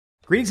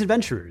Greetings,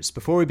 adventurers.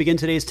 Before we begin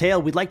today's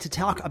tale, we'd like to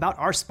talk about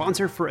our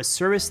sponsor for a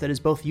service that is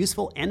both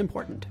useful and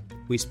important.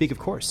 We speak, of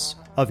course,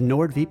 of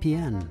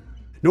NordVPN.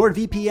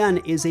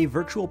 NordVPN is a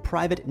virtual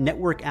private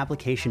network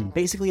application,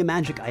 basically a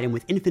magic item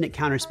with infinite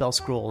counterspell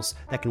scrolls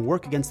that can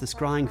work against the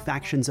scrying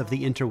factions of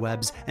the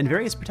interwebs and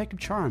various protective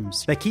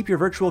charms that keep your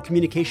virtual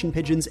communication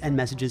pigeons and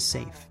messages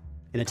safe.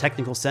 In a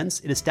technical sense,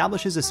 it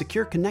establishes a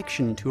secure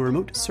connection to a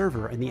remote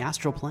server in the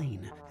astral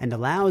plane and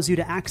allows you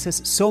to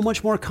access so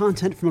much more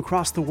content from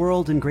across the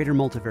world and greater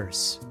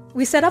multiverse.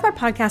 We set up our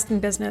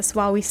podcasting business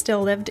while we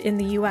still lived in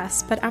the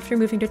US, but after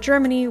moving to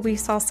Germany, we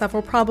saw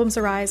several problems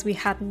arise we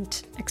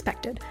hadn't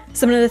expected.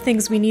 Some of the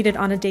things we needed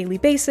on a daily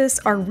basis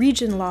are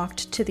region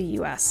locked to the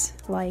US,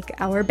 like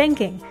our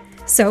banking.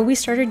 So we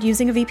started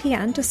using a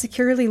VPN to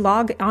securely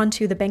log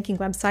onto the banking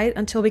website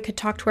until we could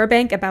talk to our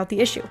bank about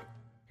the issue.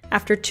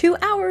 After 2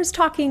 hours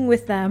talking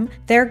with them,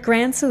 their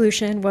grand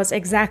solution was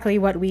exactly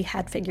what we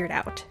had figured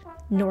out: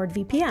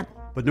 NordVPN.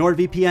 But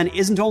NordVPN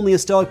isn't only a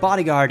stoic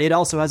bodyguard, it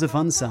also has a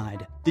fun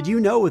side. Did you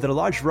know that a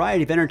large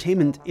variety of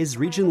entertainment is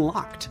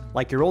region-locked,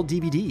 like your old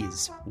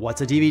DVDs?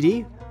 What's a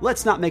DVD?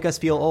 Let's not make us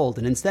feel old,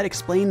 and instead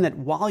explain that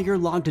while you're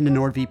logged into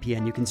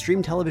NordVPN, you can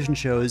stream television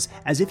shows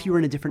as if you were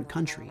in a different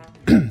country.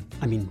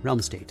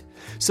 Realm state.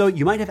 So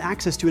you might have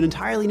access to an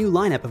entirely new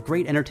lineup of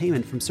great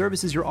entertainment from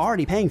services you're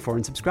already paying for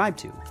and subscribed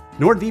to.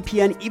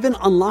 NordVPN even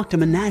unlocked a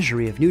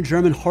menagerie of new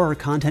German horror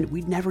content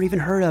we'd never even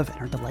heard of and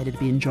are delighted to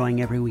be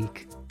enjoying every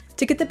week.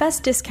 To get the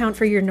best discount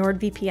for your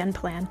NordVPN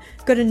plan,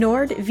 go to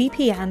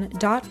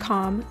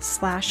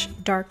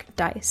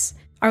nordvpn.com/darkdice.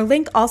 Our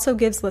link also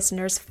gives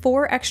listeners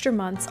 4 extra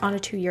months on a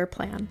 2-year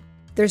plan.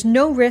 There's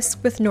no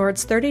risk with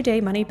Nord's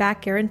 30-day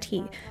money-back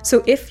guarantee,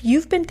 so if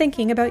you've been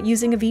thinking about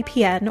using a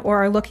VPN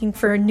or are looking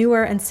for a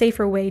newer and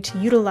safer way to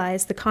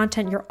utilize the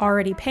content you're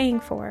already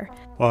paying for,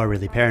 or are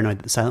really paranoid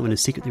that the Silent One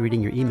is secretly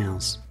reading your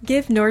emails,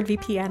 give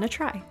NordVPN a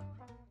try.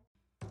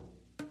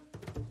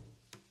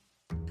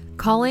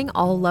 Calling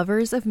all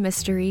lovers of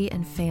mystery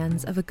and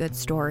fans of a good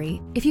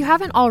story. If you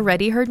haven't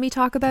already heard me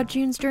talk about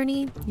June's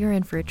Journey, you're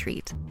in for a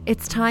treat.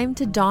 It's time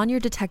to don your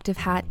detective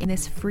hat in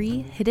this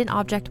free hidden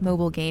object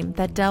mobile game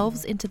that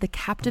delves into the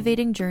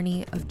captivating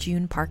journey of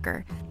June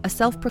Parker, a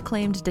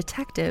self-proclaimed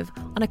detective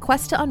on a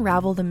quest to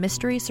unravel the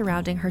mystery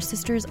surrounding her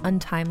sister's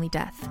untimely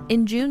death.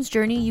 In June's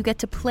Journey, you get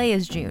to play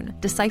as June,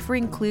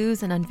 deciphering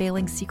clues and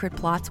unveiling secret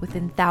plots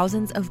within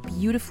thousands of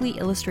beautifully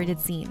illustrated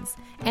scenes.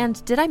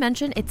 And did I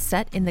mention it's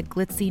set in the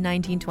glitzy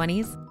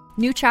 1920s?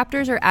 New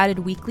chapters are added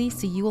weekly,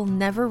 so you will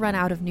never run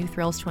out of new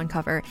thrills to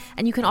uncover,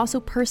 and you can also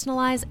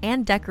personalize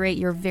and decorate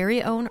your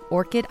very own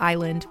Orchid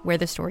Island where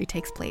the story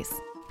takes place.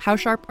 How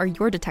sharp are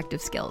your detective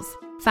skills?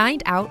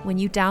 Find out when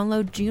you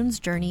download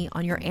June's Journey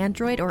on your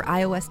Android or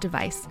iOS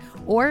device,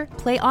 or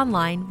play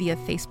online via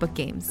Facebook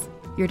Games.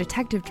 Your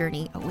detective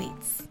journey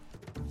awaits.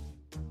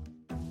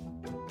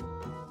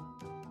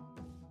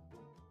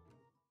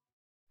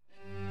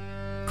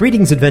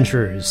 Greetings,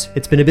 adventurers!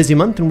 It's been a busy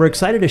month and we're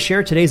excited to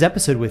share today's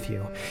episode with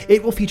you.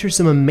 It will feature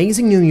some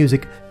amazing new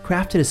music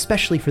crafted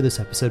especially for this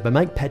episode by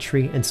Mike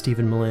Petrie and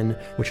Stephen Malin,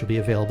 which will be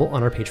available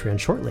on our Patreon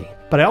shortly.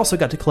 But I also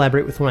got to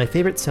collaborate with one of my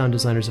favorite sound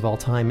designers of all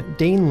time,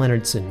 Dane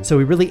Leonardson, so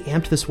we really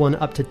amped this one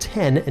up to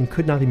 10 and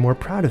could not be more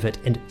proud of it.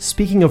 And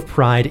speaking of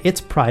Pride, it's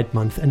Pride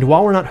Month, and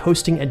while we're not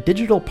hosting a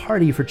digital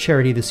party for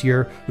charity this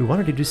year, we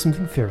wanted to do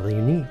something fairly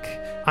unique.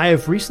 I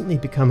have recently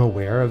become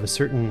aware of a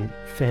certain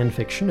fan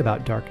fiction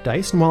about Dark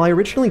Dice, and while I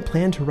originally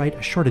planned to write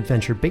a short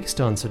adventure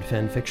based on said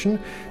fan fiction,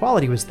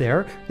 quality was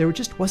there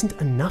just wasn't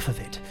enough of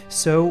it.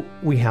 So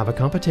we have a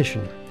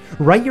competition.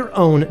 Write your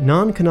own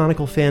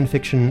non-canonical fan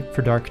fiction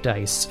for Dark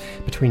Dice.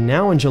 Between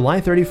now and July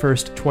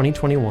 31st,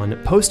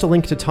 2021, post a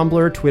link to Tumblr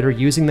or Twitter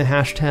using the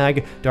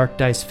hashtag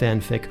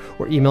DarkDiceFanfic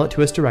or email it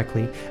to us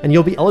directly, and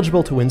you'll be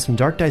eligible to win some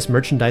Dark Dice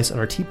merchandise on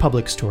our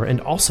TeePublic store, and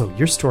also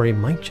your story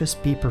might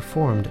just be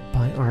performed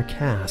by our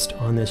cast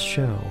on this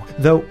show.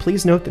 Though,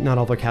 please note that not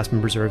all of our cast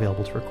members are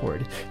available to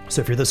record. So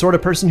if you're the sort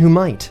of person who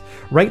might,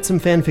 write some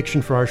fan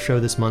fiction for our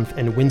show this month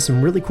and win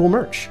some really cool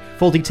merch.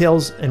 Full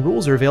details and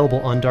rules are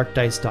available on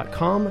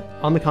darkdice.com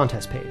on the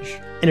contest page.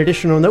 An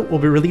additional note, we'll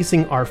be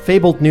releasing our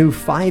fabled new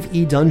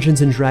 5e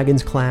Dungeons &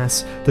 Dragons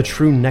class, the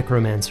True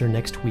Necromancer,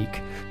 next week.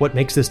 What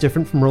makes this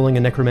different from rolling a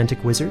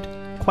necromantic wizard?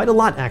 Quite a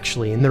lot,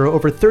 actually, and there are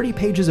over 30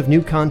 pages of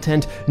new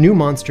content, new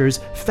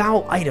monsters,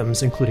 foul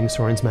items, including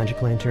Soren's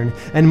magic lantern,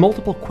 and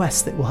multiple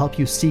quests that will help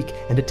you seek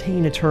and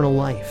attain eternal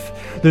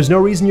life. There's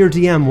no reason your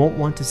DM won't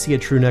want to see a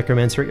true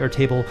necromancer at your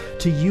table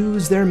to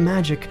use their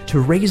magic to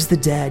raise the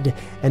dead,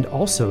 and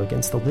also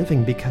against the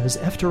living, because,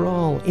 after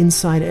all,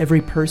 inside every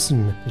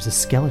person, there's a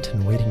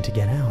skeleton waiting to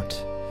get out.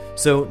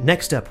 So,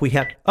 next up we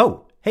have...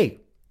 Oh, hey,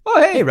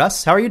 hey,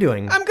 Russ, how are you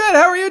doing? I'm good.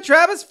 How are you,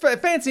 Travis?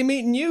 Fancy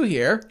meeting you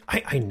here.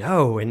 I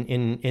know,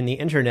 in the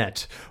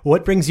internet.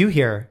 What brings you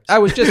here? I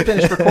was just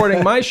finished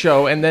recording my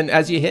show, and then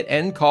as you hit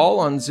end call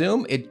on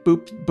Zoom, it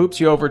boops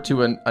you over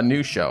to a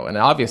new show. And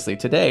obviously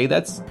today,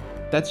 that's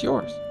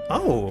yours.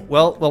 Oh,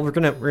 well, we're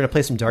gonna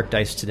play some Dark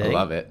Dice today. I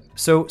love it.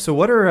 So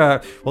what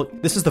are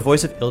this is the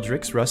voice of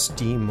Ildrix, Russ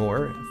D.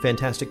 Moore,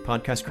 fantastic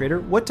podcast creator.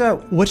 What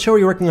show are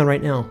you working on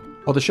right now?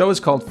 Well, the show is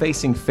called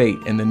Facing Fate,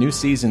 and the new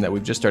season that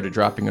we've just started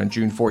dropping on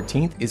June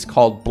 14th is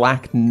called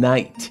Black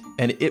Knight,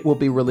 and it will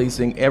be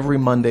releasing every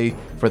Monday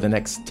for the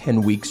next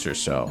 10 weeks or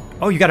so.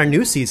 Oh, you got a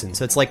new season,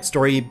 so it's like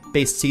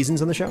story-based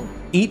seasons on the show?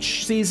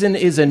 Each season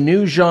is a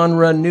new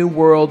genre, new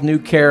world, new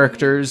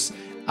characters,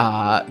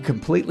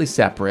 completely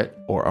separate,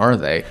 or are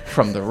they,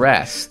 from the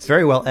rest. It's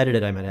very well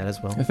edited, I might add,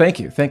 as well. Thank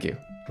you.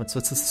 What's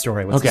the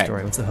story? What's the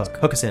story? What's the hook?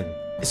 Hook us in.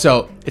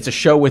 So, it's a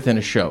show within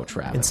a show,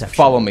 Travis. Inception.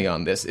 Follow me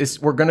on this.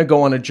 We're going to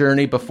go on a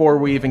journey before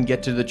we even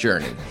get to the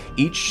journey.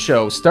 Each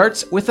show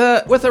starts with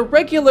a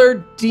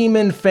regular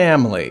demon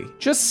family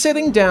just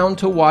sitting down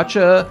to watch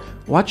a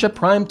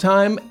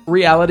primetime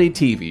reality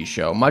TV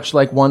show, much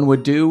like one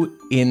would do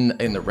in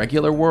the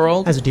regular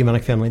world. As a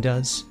demonic family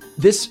does.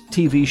 This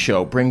TV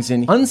show brings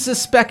in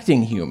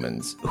unsuspecting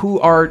humans who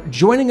are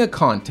joining a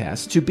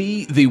contest to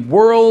be the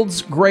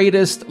world's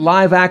greatest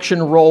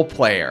live-action role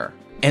player.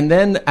 And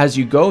then, as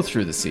you go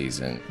through the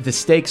season, the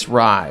stakes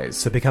rise.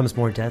 So it becomes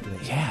more deadly.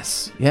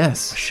 Yes.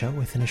 A show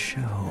within a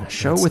show.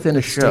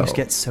 The stakes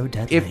get so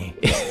deadly.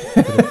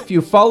 If you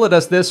followed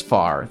us this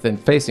far, then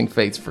Facing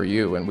Fate's for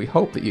you, and we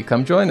hope that you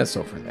come join us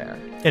over there.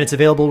 And it's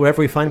available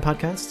wherever we find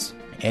podcasts?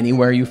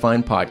 Anywhere you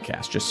find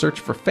podcasts. Just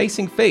search for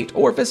Facing Fate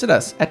or visit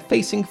us at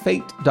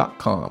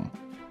facingfate.com.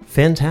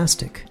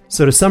 Fantastic.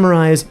 So to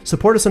summarize,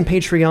 support us on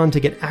Patreon to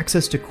get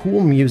access to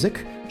cool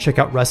music, check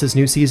out Russ's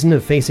new season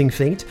of Facing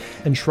Fate,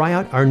 and try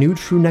out our new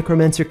True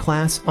Necromancer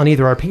class on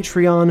either our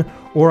Patreon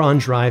or on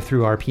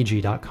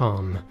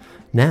DriveThruRPG.com.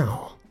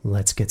 Now,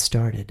 let's get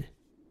started.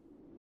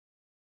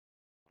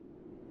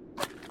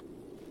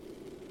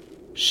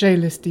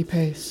 Shalis de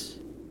Pace.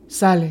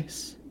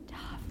 Salis.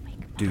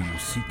 Do you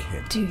seek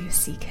him? Do you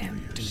seek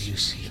him? Do you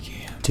seek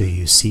him? Do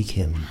you seek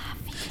him?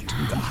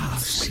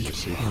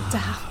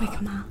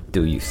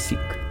 Do you seek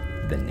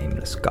the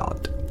nameless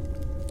god?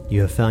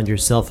 You have found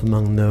yourself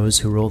among those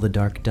who roll the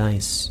dark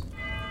dice.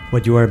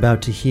 What you are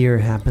about to hear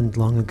happened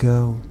long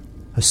ago.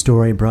 A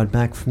story brought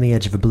back from the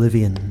edge of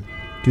oblivion,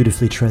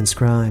 dutifully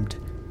transcribed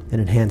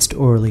and enhanced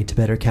orally to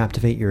better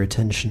captivate your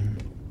attention.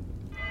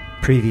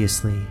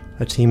 Previously,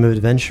 a team of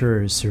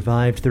adventurers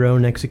survived their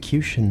own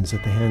executions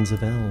at the hands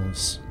of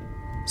elves.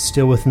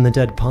 Still within the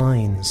dead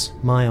pines,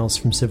 miles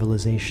from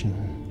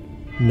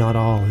civilization. Not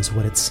all is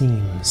what it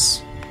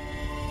seems.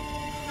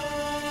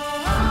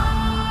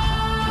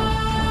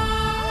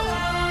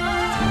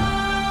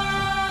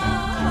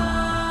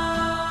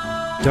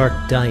 Dark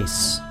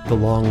Dice, The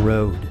Long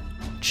Road,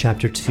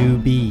 Chapter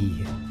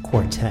 2B,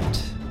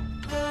 Quartet.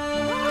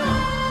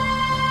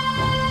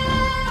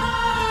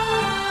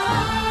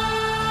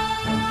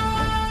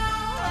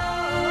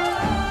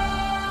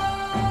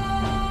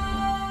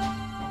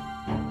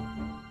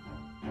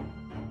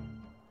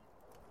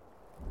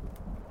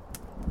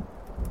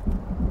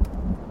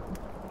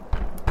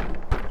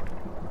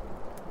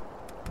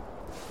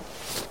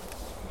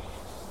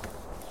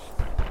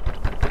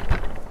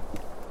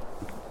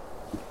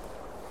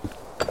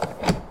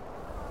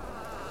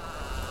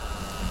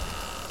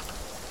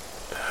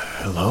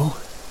 Hello?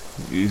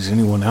 Is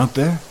anyone out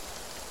there?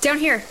 Down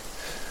here.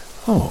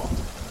 Oh,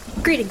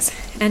 Greetings,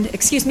 and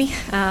excuse me.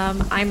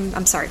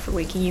 I'm sorry for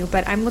waking you,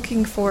 but I'm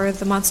looking for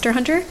the monster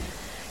hunter.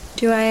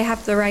 Do I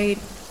have the right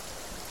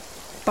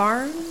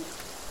barn?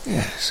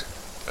 yes.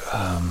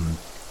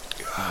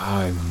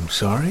 I'm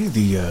sorry.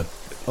 The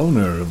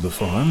owner of the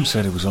farm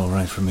said it was all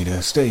right for me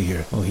to stay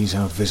here while he's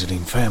out visiting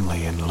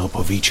family in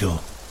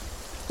Lopovichil.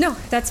 No,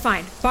 that's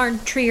fine. Barn,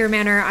 tree, or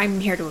manor,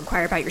 I'm here to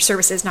inquire about your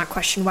services, not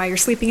question why you're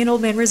sleeping in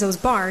Old Man Rizzo's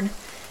barn.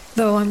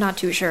 Though I'm not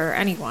too sure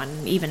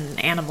anyone, even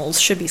animals,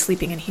 should be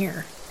sleeping in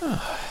here.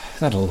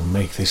 That'll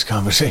make this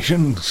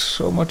conversation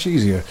so much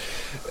easier.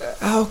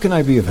 How can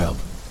I be of help?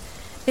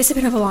 It's a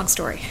bit of a long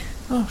story.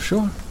 Oh,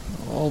 sure.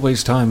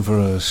 Always time for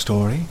a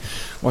story.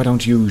 Why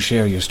don't you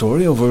share your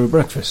story over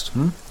breakfast,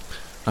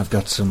 I've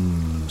got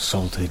some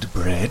salted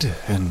bread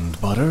and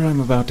butter I'm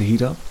about to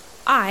heat up.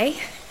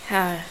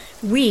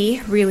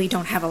 We really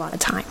don't have a lot of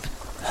time.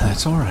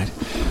 That's all right.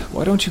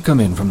 Why don't you come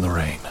in from the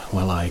rain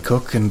while I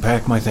cook and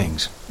pack my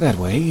things? That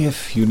way,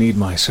 if you need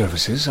my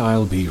services,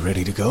 I'll be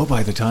ready to go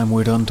by the time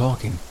we're done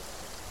talking.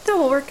 That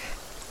will work.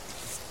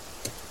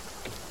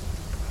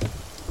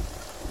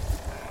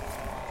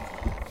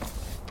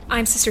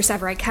 I'm Sister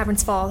Savarite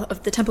Cavernsfall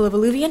of the Temple of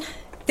Illuvian.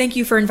 Thank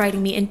you for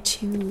inviting me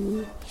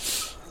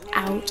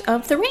out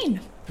of the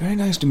rain. Very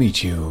nice to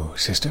meet you,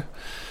 sister.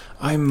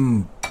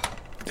 I'm...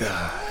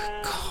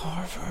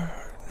 Carver...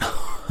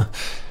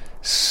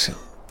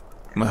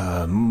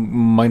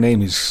 my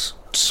name is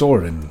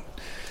Soren.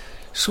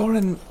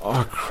 Soren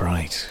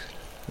Arkwright,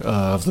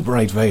 of the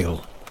Bright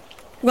Vale.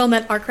 Well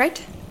met,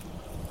 Arkwright.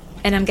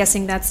 And I'm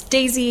guessing that's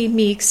Daisy,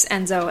 Meeks,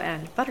 Enzo,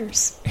 and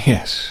Butters.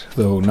 Yes,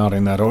 though not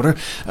in that order.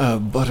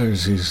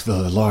 Butters is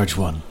the large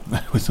one,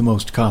 with the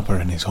most copper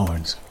in his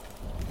horns.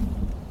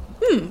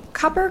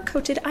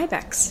 Copper-coated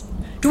ibex.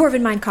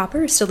 Dwarven mined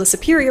copper is still the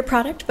superior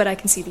product, but I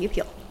can see the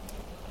appeal.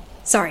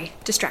 Sorry,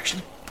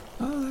 distraction.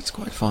 Oh, that's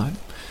quite fine.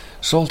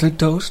 Salted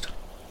toast?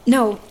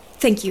 No,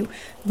 thank you.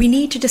 We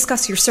need to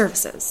discuss your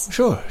services.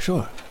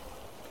 Sure.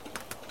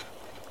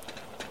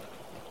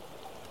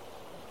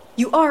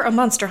 You are a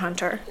monster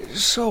hunter.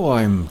 So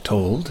I'm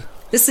told.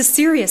 This is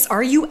serious.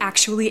 Are you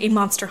actually a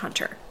monster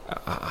hunter?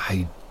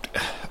 I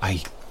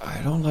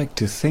don't like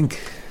to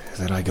think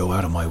that I go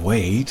out of my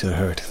way to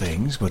hurt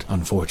things, but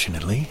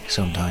unfortunately,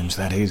 sometimes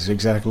that is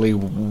exactly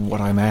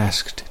what I'm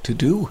asked to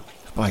do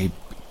by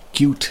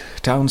cute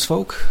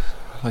townsfolk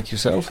like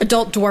yourself.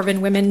 Adult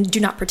dwarven women do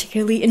not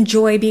particularly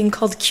enjoy being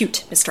called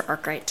cute, Mr.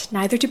 Arkwright.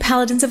 Neither do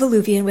paladins of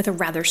Illuvian with a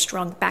rather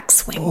strong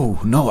backswing.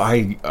 Oh, no,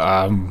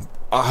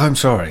 I'm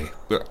sorry.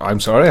 I'm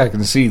sorry, I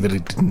can see that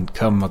it didn't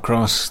come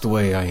across the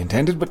way I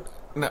intended, but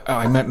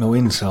I meant no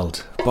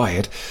insult by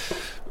it.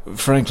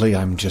 Frankly,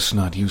 I'm just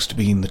not used to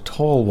being the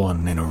tall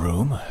one in a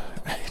room.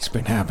 It's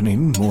been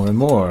happening more and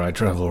more. I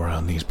travel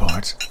around these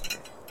parts.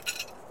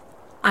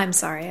 I'm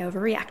sorry I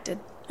overreacted.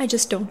 I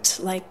just don't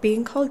like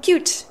being called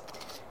cute.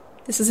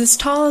 This is as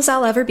tall as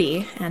I'll ever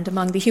be, and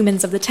among the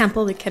humans of the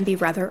temple it can be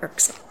rather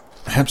irksome.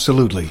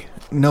 Absolutely.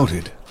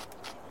 Noted.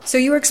 So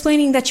you were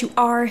explaining that you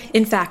are,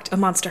 in fact, a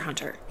monster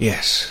hunter.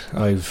 Yes,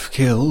 I've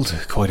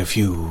killed quite a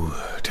few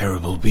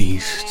terrible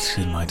beasts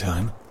in my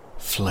time.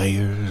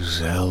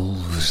 Flayers,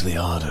 elves, the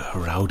odd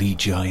rowdy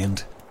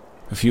giant,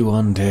 a few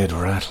undead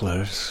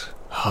rattlers,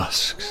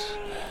 husks,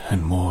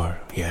 and more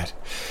yet.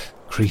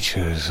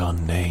 Creatures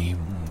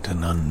unnamed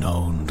and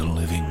unknown to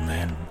living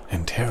men,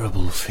 and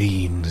terrible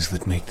fiends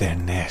that make their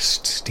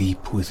nests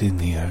deep within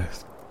the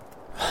earth.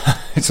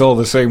 It's all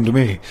the same to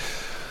me.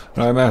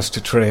 I'm asked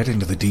to tread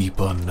into the deep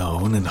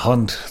unknown and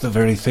hunt the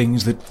very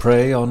things that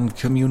prey on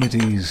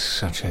communities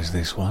such as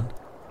this one.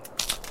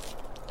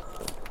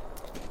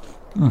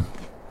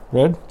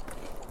 Red?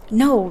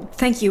 No,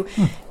 thank you.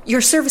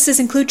 Your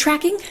services include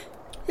tracking?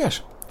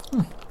 Yes.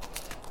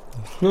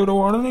 Sure don't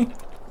want any?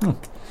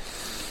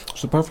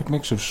 It's the perfect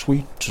mix of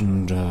sweet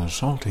and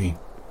salty.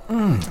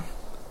 I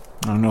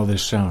know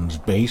this sounds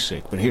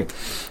basic, but here,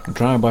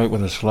 try a bite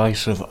with a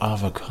slice of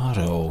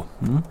avocado.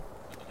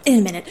 In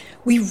a minute.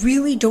 We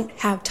really don't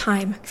have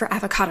time for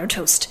avocado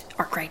toast,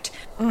 Arkwright.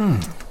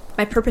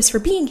 My purpose for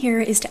being here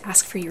is to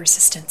ask for your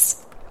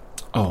assistance.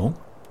 Oh?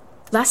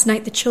 Last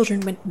night the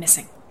children went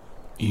missing.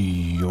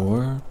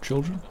 Your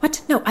children?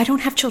 What? No, I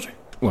don't have children.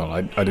 Well,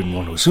 I didn't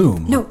want to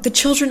assume. No, the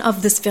children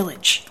of this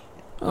village.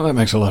 Oh, that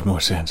makes a lot more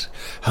sense.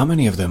 How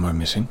many of them are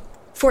missing?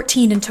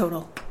 14 in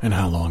total. And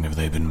how long have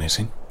they been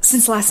missing?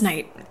 Since last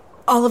night.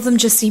 All of them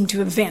just seem to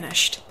have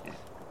vanished.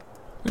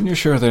 And you're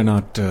sure they're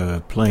not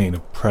playing a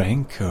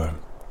prank or,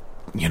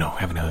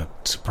 having a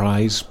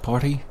surprise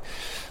party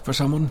for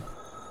someone?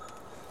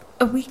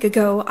 A week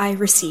ago, I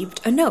received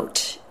a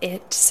note.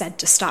 It said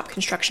to stop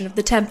construction of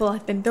the temple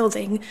I've been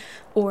building,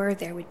 or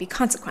there would be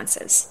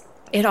consequences.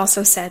 It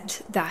also said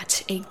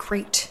that a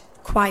great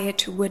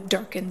quiet would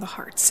darken the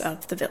hearts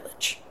of the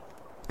village.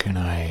 Can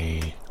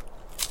I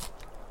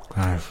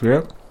see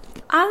it?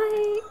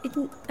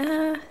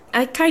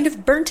 I kind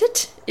of burnt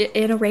it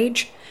in a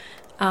rage.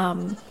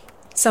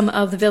 Some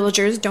of the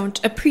villagers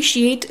don't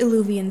appreciate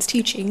Illuvian's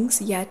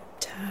teachings,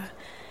 yet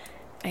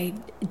I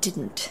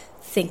didn't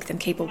think them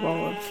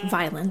capable of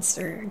violence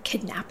or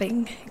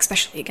kidnapping,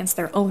 especially against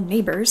their own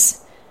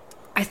neighbors.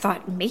 I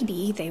thought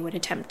maybe they would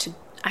attempt to,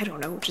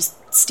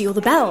 just steal the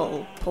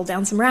bell, pull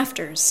down some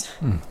rafters.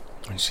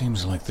 It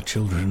seems like the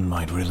children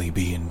might really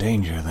be in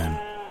danger then.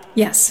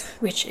 Yes,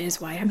 which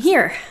is why I'm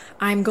here.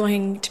 I'm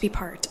going to be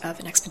part of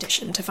an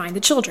expedition to find the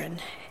children,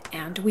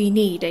 and we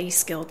need a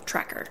skilled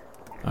tracker.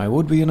 I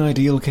would be an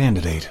ideal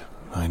candidate.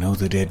 I know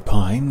the dead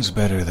pines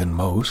better than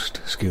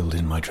most skilled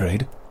in my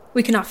trade.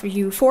 We can offer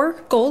you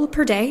 4 gold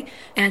per day,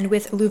 and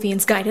with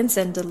Illuvian's guidance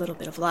and a little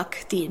bit of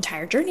luck, the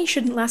entire journey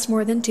shouldn't last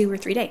more than 2 or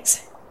 3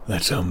 days.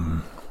 That's,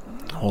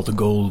 all the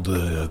gold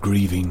the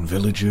grieving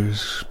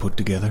villagers put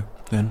together,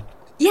 then?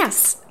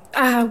 Yes.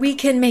 We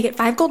can make it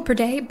 5 gold per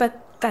day,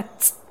 but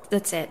that's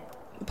it.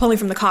 Pulling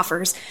from the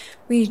coffers.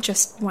 We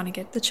just want to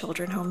get the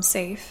children home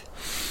safe.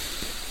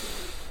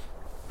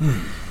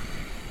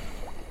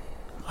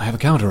 I have a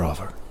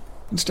counteroffer.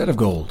 Instead of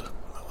gold,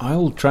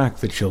 I'll track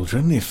the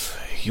children if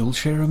you'll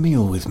share a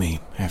meal with me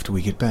after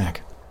we get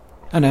back.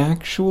 An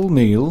actual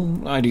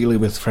meal, ideally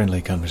with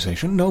friendly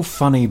conversation. No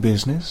funny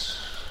business.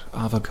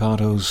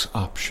 Avocados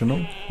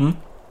optional.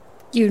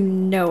 You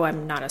know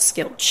I'm not a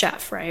skilled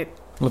chef, right?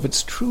 Well, if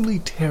it's truly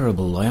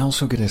terrible, I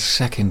also get a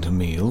second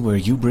meal where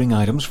you bring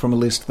items from a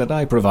list that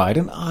I provide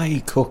and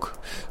I cook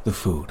the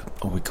food.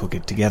 Or we cook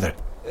it together.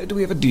 Do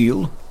we have a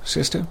deal,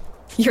 sister?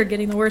 You're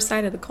getting the worst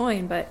side of the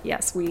coin, but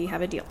yes, we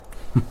have a deal.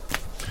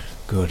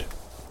 Good.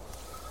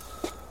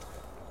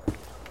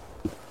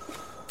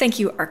 Thank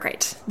you,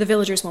 Arkwright. The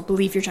villagers won't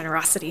believe your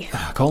generosity.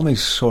 Call me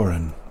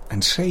Soren,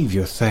 and save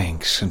your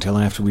thanks until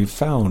after we've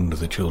found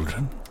the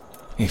children.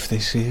 If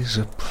this is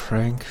a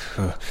prank,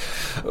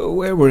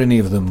 where were any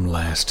of them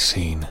last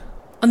seen?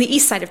 On the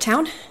east side of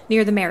town,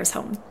 near the mayor's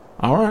home.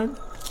 All right.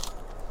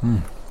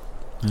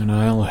 And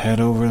I'll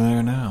head over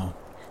there now.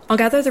 I'll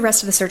gather the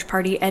rest of the search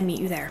party and meet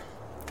you there.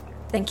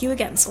 Thank you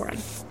again, Soren.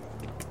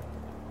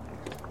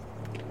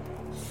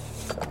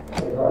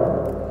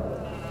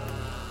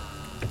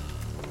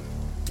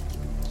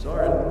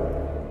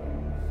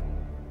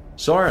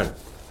 Soren.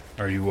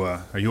 Are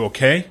you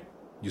okay?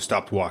 You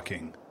stopped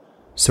walking.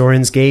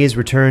 Soren's gaze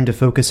returned to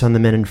focus on the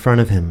men in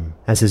front of him,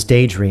 as his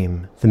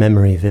daydream, the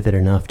memory vivid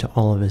enough to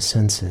all of his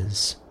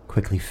senses,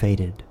 quickly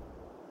faded.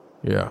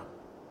 Yeah.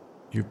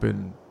 You've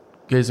been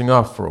gazing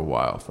off for a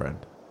while,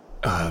 friend.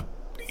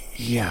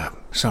 Yeah,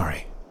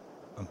 sorry.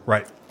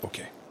 Right,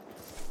 okay.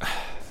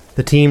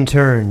 The team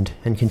turned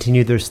and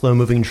continued their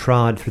slow-moving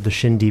trod through the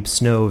shin-deep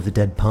snow of the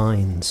dead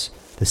pines.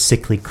 The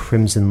sickly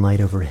crimson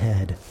light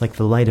overhead, like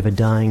the light of a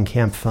dying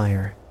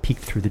campfire,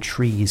 peeked through the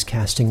trees,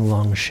 casting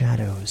long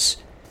shadows.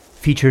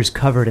 Features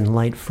covered in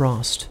light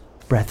frost,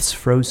 breaths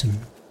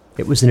frozen.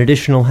 It was an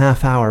additional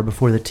half hour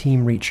before the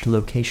team reached a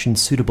location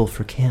suitable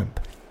for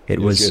camp. It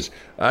was... Yes.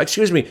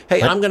 Excuse me.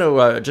 Hey, I'm going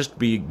to just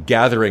be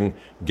gathering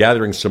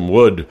some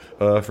wood.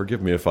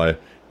 Forgive me if I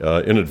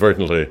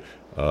inadvertently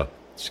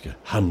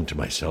hum to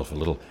myself a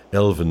little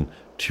elven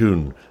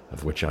tune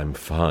of which I'm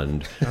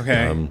fond.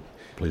 Okay.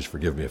 Please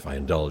forgive me if I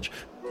indulge.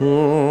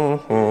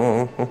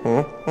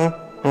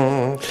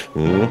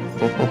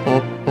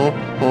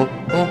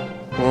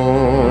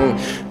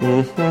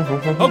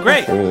 Oh,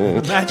 great!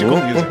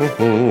 Magical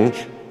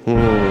music.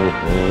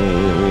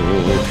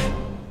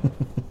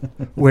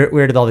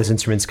 Where did all these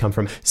instruments come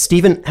from?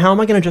 Stephen, how am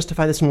I going to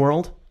justify this in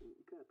world?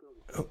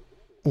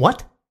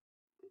 What?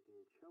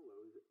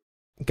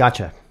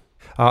 Gotcha.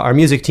 Our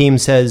music team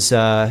says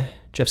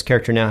Jeff's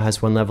character now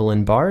has 1 level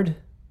in Bard,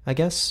 I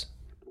guess?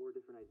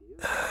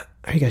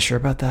 Are you guys sure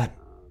about that?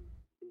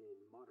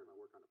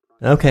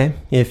 Okay,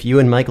 if you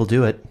and Michael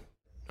do it.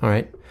 All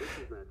right.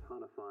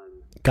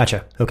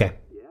 Gotcha, okay.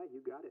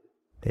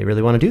 They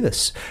really want to do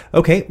this.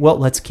 Okay, well,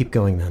 let's keep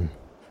going then.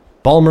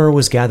 Balmer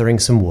was gathering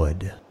some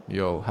wood.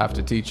 You'll have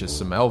to teach us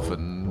some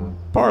elfin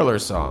parlor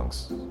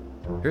songs.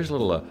 Here's a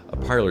little a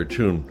parlor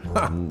tune.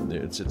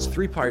 It's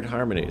 3-part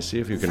harmony. See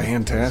if you can.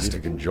 Fantastic. See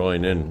if you can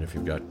join in if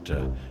you've got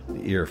the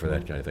ear for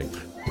that kind of thing.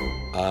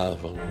 Oh,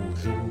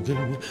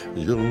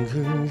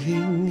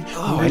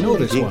 I know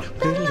this one.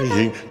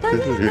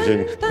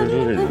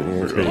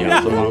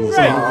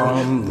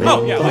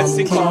 Oh, yeah, let's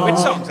sing which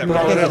songs,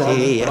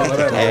 everybody.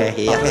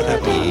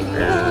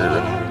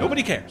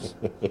 Nobody cares.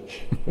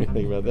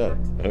 Think about that.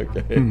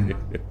 Okay.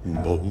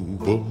 Boom,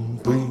 boom,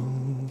 boom.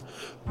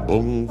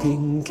 Boom,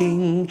 ding,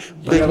 ding.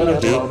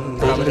 Biddly ding,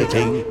 biddly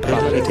ding,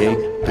 biddly ding,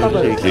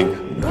 biddly ding.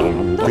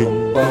 Boom,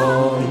 bing,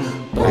 bong.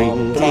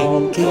 Bing,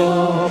 ding,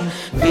 ding.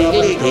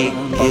 Biddly ding,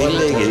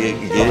 biddly ding,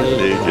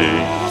 biddly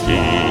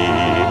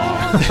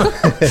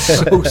ding.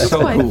 So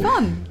quite cool.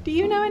 Fun. Do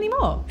you know any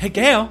more? Hey,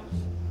 Gale,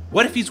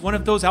 what if he's one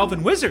of those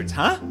elven wizards,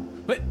 huh?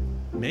 But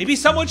maybe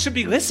someone should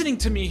be listening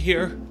to me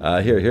here.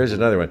 Here's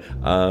another one.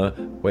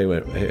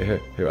 Wait.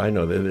 Here, I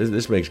know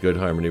this makes good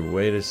harmony.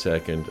 Wait a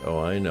second. Oh,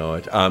 I know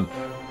it.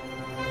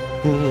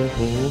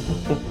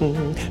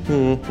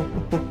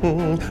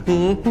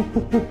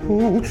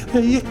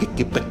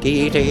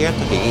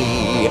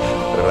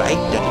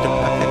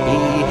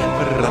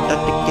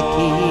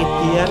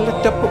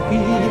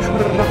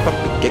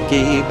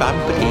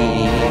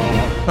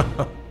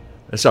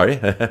 Sorry,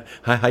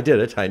 I did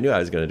it. I knew I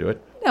was going to do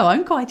it. No,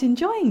 I'm quite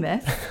enjoying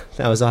this.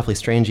 That was awfully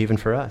strange even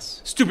for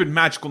us. Stupid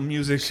magical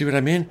music. See what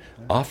I mean?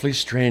 Awfully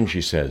strange,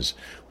 he says.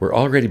 We're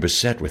already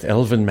beset with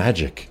elven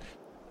magic.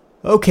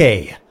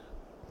 Okay.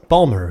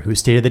 Balmer, who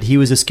stated that he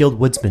was a skilled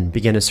woodsman,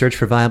 began a search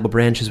for viable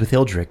branches with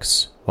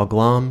Ildrix, while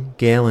Glom,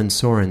 Gale, and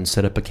Soren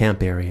set up a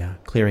camp area,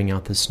 clearing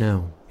out the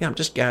snow. Yeah, I'm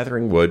just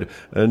gathering wood,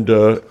 and,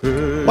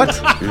 What?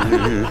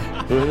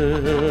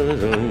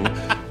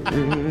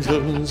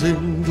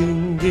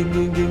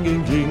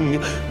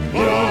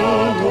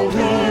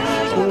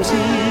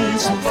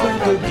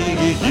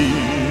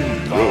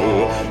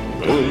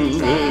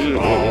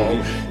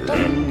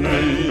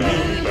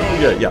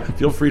 Yeah,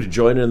 feel free to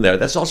join in there.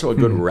 That's also a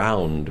good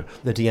round.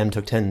 The DM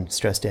took 10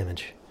 stress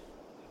damage.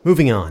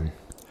 Moving on.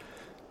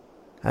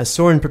 As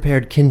Soren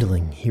prepared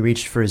kindling, he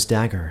reached for his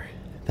dagger,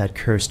 that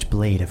cursed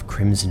blade of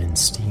crimson and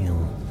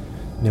steel,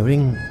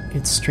 noting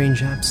its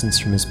strange absence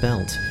from his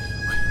belt.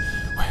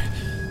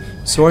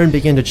 Soren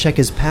began to check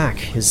his pack,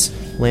 his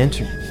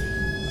lantern,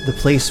 the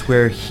place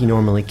where he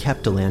normally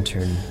kept a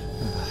lantern.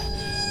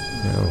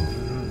 No,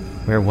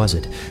 where was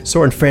it?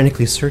 Soren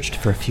frantically searched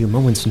for a few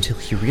moments until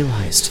he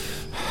realized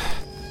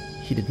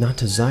he did not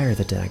desire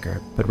the dagger,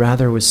 but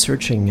rather was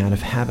searching out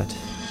of habit,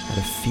 out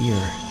of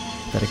fear.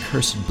 That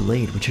accursed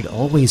blade which had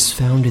always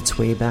found its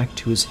way back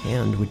to his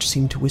hand, which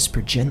seemed to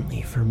whisper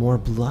gently for more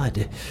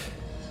blood,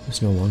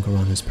 was no longer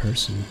on his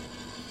person.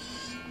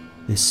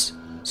 This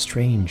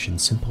strange and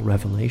simple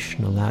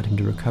revelation allowed him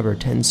to recover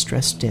 10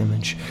 stress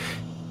damage,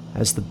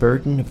 as the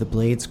burden of the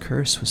blade's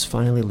curse was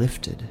finally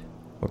lifted,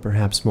 or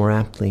perhaps more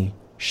aptly,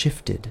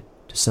 shifted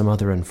to some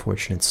other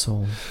unfortunate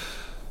soul.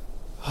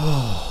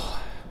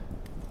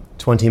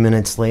 20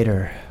 minutes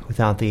later,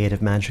 without the aid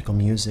of magical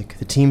music,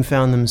 the team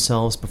found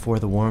themselves before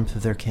the warmth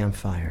of their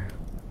campfire.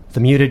 The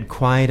muted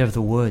quiet of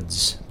the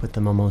woods put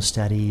them almost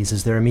at ease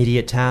as their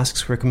immediate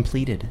tasks were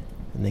completed,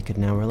 and they could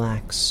now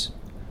relax,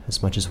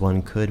 as much as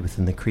one could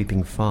within the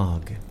creeping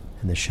fog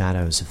and the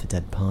shadows of the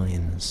dead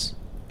pines.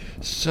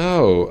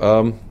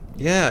 So,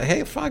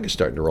 hey, fog is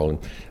starting to roll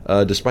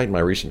in. Despite my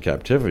recent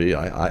captivity,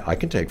 I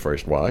can take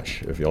first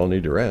watch if you all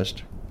need to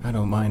rest. I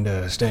don't mind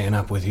staying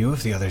up with you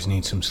if the others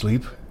need some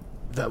sleep.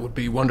 That would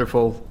be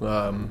wonderful.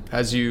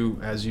 As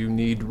you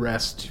need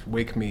rest,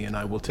 wake me and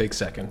I will take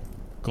second.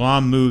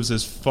 Glom moves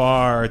as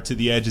far to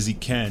the edge as he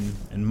can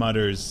and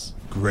mutters,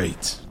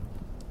 "Great.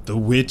 The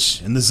witch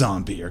and the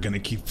zombie are going to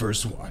keep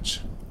first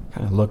watch."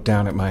 Kind of look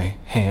down at my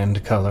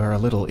hand color, a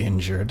little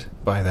injured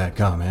by that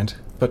comment,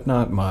 but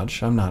not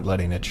much. I'm not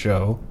letting it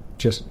show.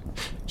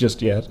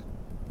 Just yet.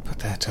 But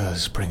that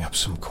does bring up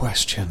some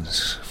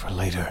questions for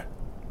later.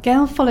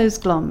 Gale follows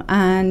Glom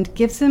and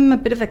gives him a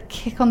bit of a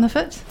kick on the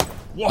foot.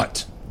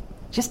 What?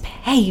 Just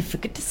behave, for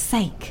goodness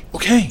sake.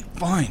 Okay,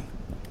 fine.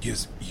 He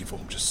is evil,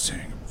 I'm just saying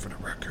it for the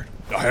record.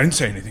 I didn't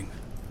say anything.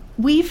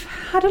 We've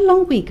had a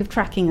long week of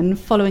tracking and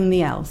following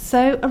the elves,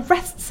 so a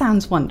rest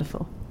sounds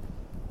wonderful.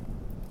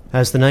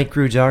 As the night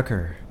grew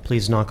darker,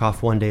 please knock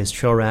off one day's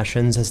trail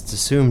rations, as it's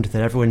assumed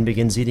that everyone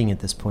begins eating at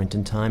this point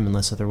in time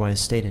unless otherwise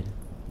stated.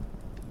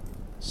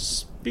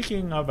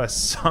 Speaking of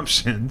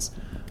assumptions,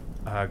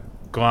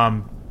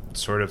 Glom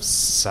sort of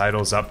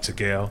sidles up to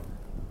Gale.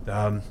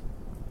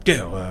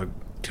 Gale,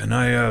 can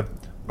I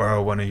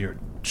borrow one of your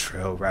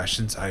trail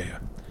rations? I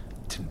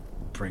didn't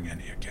bring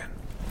any again.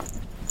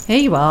 Here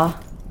you are.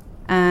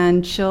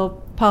 And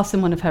she'll pass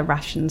him one of her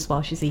rations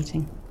while she's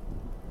eating.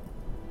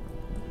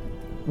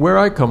 Where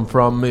I come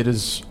from, it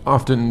is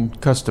often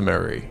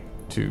customary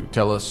to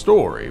tell a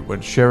story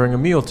when sharing a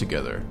meal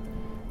together.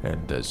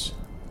 And as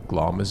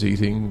Glom is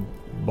eating,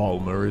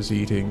 Balmer is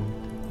eating,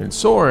 and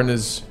Soren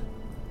is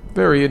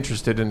very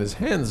interested in his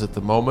hens at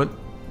the moment,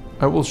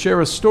 I will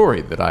share a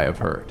story that I have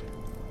heard.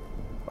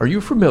 Are you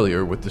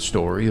familiar with the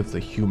story of the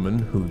human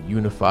who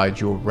unified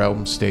your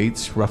realm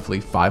states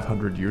roughly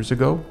 500 years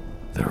ago?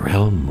 The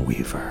Realm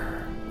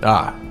Weaver.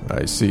 Ah,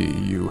 I see.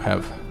 You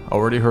have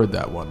already heard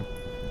that one.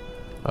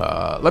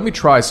 Let me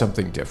try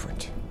something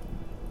different.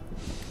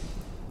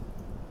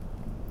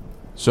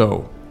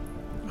 So,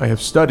 I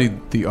have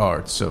studied the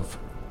arts of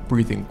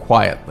breathing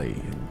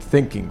quietly and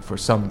thinking for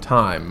some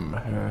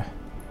time,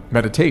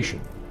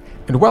 meditation.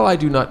 And while I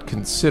do not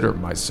consider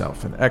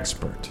myself an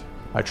expert,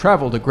 I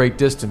traveled a great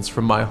distance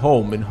from my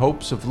home in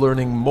hopes of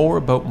learning more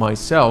about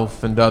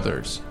myself and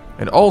others,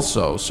 and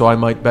also so I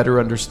might better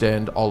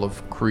understand all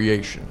of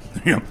creation.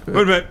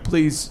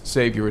 Please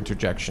save your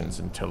interjections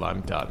until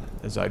I'm done,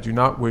 as I do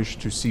not wish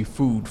to see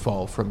food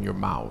fall from your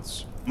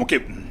mouths.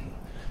 Okay.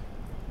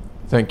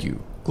 Thank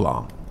you,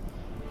 Glom.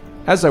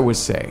 As I was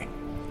saying,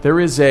 there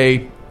is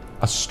a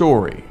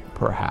story,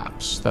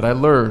 perhaps, that I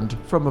learned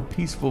from a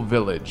peaceful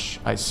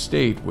village I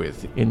stayed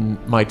with in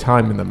my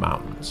time in the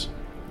mountains.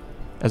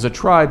 As a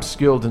tribe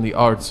skilled in the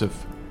arts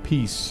of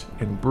peace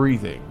and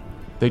breathing,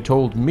 they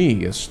told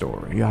me a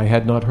story I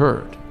had not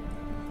heard,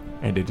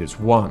 and it is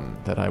one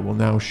that I will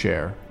now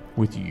share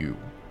with you.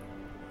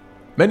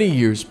 Many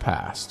years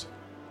passed.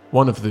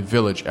 One of the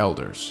village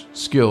elders,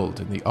 skilled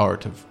in the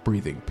art of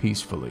breathing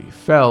peacefully,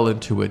 fell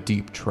into a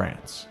deep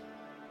trance.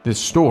 This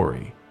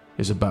story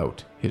is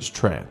about his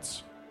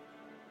trance.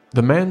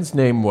 The man's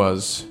name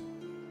was...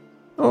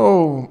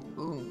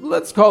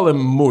 let's call him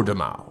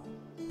Mordemau,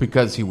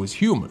 because he was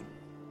human.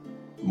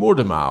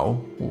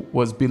 Mordemau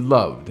was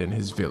beloved in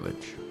his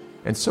village,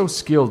 and so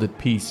skilled at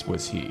peace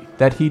was he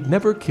that he'd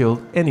never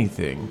killed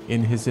anything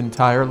in his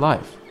entire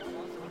life.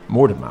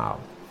 Mordemau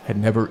had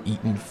never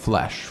eaten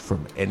flesh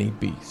from any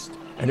beast,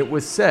 and it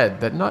was said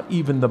that not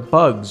even the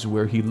bugs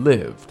where he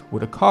lived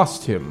would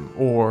accost him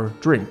or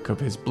drink of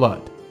his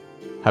blood.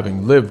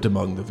 Having lived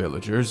among the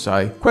villagers,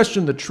 I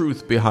questioned the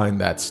truth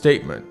behind that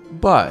statement,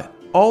 but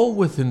all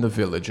within the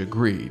village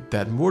agreed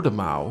that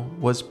Mordemau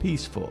was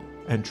peaceful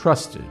and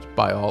trusted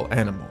by all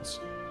animals,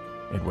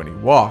 and when he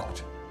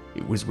walked,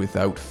 it was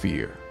without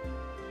fear.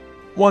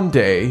 One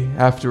day,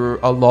 after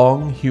a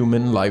long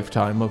human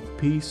lifetime of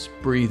peace,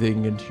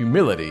 breathing, and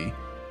humility,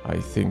 I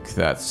think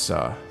that's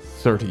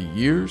 30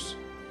 years,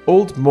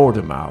 old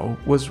Mordemau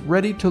was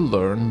ready to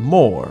learn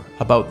more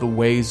about the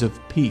ways of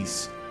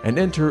peace and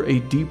enter a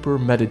deeper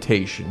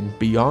meditation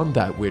beyond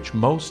that which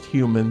most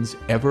humans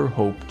ever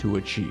hope to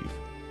achieve.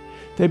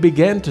 They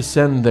began to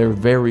send their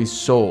very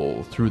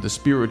soul through the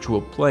spiritual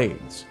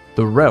planes,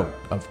 the realm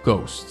of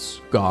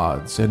ghosts,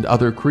 gods, and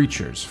other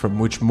creatures from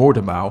which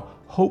Mordemau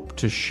hoped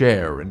to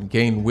share and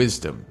gain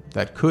wisdom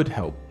that could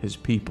help his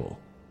people.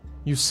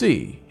 You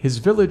see, his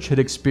village had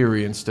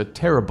experienced a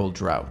terrible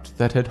drought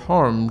that had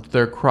harmed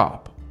their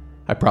crop.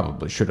 I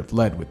probably should have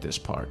led with this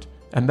part,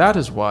 and that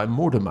is why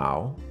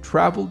Mordemau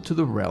traveled to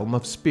the realm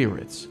of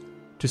spirits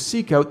to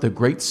seek out the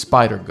great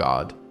spider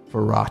god,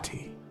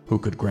 Verati, who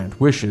could grant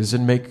wishes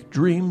and make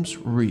dreams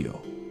real.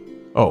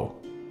 Oh,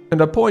 and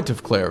a point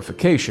of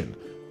clarification,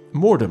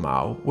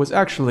 Mordemau was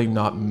actually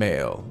not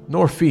male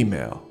nor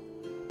female.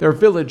 Their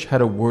village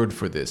had a word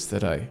for this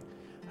that I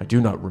I do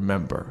not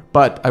remember,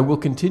 but I will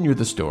continue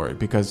the story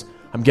because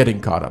I'm getting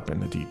caught up in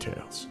the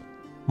details.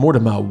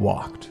 Mortimer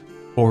walked,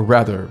 or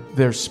rather,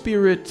 their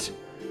spirit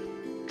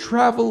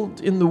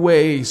traveled in the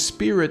way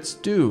spirits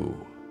do,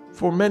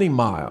 for many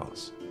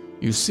miles.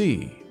 You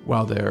see,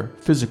 while their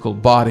physical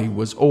body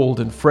was old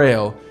and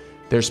frail,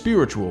 their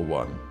spiritual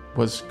one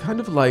was kind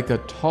of like a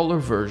taller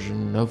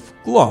version of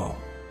Glom,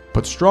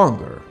 but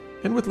stronger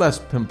and with less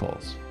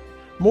pimples.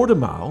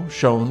 Mortimer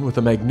shone with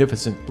a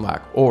magnificent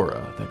black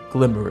aura that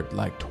glimmered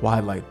like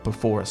twilight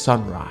before a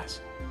sunrise,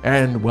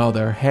 and while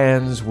their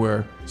hands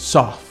were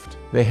soft,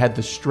 they had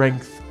the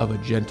strength of a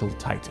gentle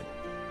titan.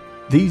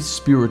 These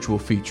spiritual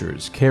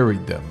features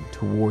carried them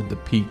toward the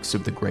peaks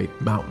of the great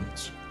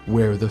mountains,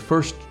 where the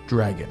first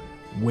dragon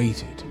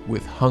waited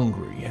with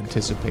hungry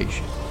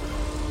anticipation.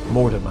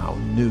 Mortimer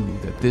knew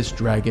that this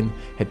dragon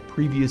had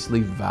previously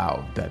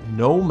vowed that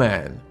no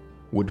man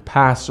would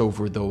pass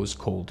over those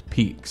cold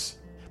peaks,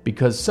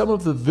 because some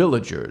of the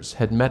villagers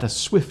had met a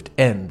swift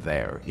end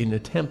there in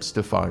attempts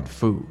to find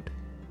food.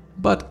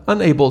 But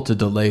unable to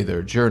delay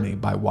their journey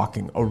by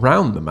walking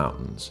around the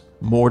mountains,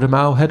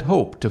 Mortimer had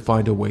hoped to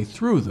find a way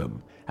through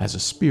them as a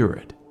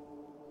spirit.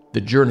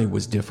 The journey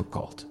was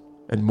difficult,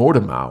 and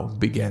Mortimer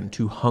began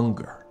to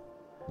hunger.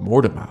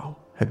 Mortimer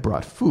had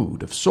brought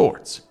food of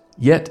sorts,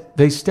 yet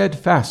they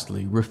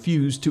steadfastly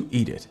refused to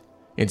eat it,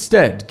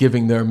 instead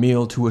giving their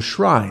meal to a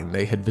shrine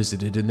they had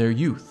visited in their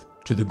youth,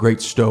 to the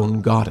great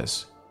stone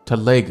goddess,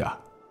 Talega,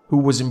 who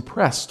was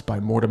impressed by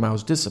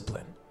Mortimer's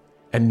discipline.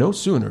 And no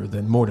sooner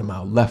than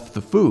Mortimer left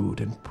the food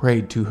and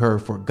prayed to her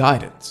for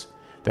guidance,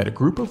 that a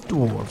group of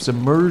dwarves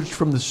emerged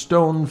from the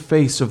stone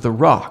face of the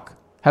rock,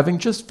 having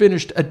just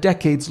finished a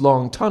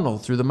decades-long tunnel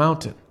through the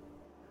mountain.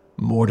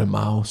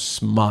 Mortimer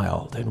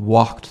smiled and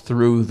walked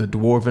through the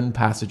dwarven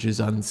passages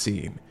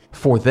unseen,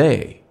 for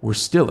they were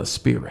still a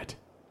spirit.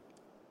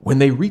 When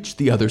they reached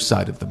the other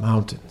side of the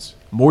mountains,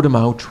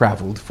 Mortimer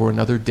traveled for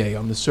another day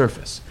on the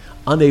surface,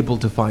 unable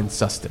to find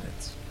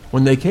sustenance.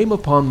 When they came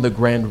upon the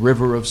grand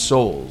river of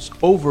souls,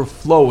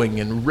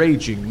 overflowing and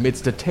raging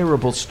midst a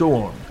terrible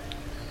storm,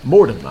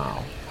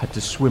 Mortimer had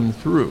to swim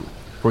through,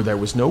 for there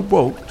was no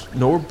boat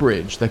nor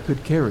bridge that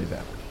could carry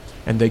them,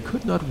 and they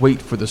could not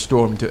wait for the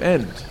storm to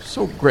end,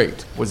 so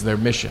great was their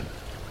mission.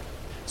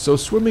 So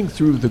swimming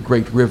through the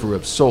great river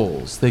of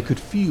souls, they could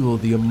feel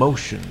the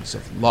emotions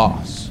of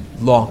loss,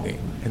 longing,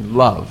 and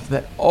love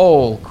that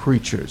all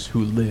creatures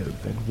who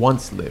live and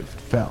once lived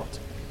felt.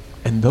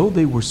 And though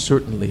they were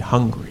certainly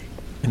hungry,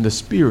 and the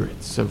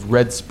spirits of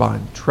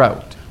red-spined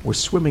trout were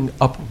swimming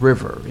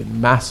upriver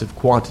in massive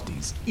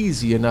quantities,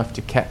 easy enough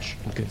to catch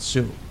and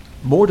consume,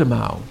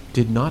 Mortimer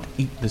did not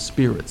eat the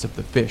spirits of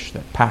the fish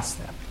that passed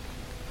them.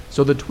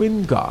 So the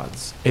twin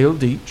gods,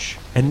 Eldich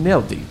and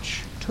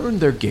Neldich, turned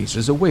their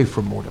gazes away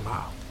from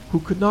Mortimer, who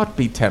could not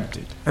be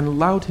tempted, and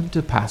allowed him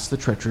to pass the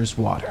treacherous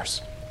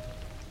waters.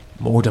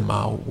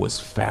 Mortimer was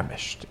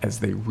famished as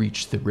they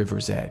reached the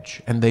river's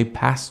edge, and they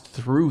passed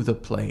through the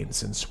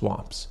plains and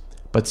swamps.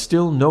 But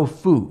still no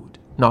food,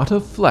 not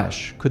of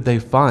flesh, could they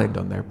find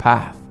on their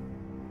path.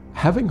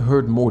 Having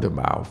heard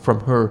Mortimer from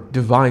her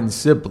divine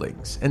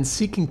siblings, and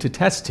seeking to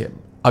test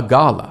him,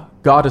 Agala,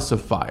 goddess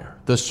of fire,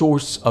 the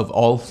source of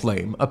all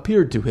flame,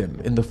 appeared to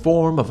him in the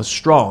form of a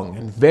strong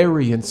and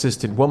very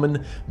insistent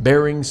woman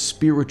bearing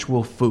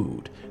spiritual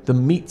food, the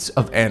meats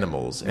of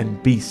animals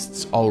and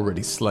beasts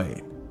already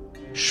slain.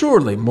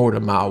 Surely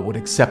Mortimer would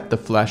accept the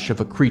flesh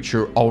of a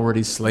creature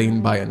already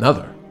slain by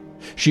another.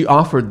 She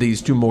offered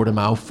these to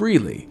Mortimer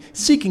freely,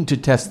 seeking to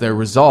test their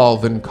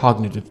resolve and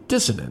cognitive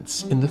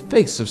dissonance in the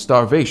face of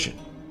starvation.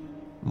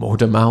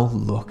 Mortimer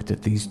looked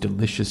at these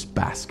delicious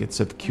baskets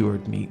of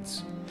cured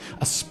meats,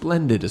 a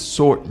splendid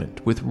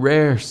assortment with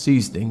rare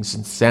seasonings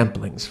and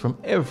samplings from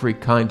every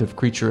kind of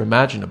creature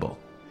imaginable.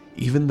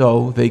 Even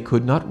though they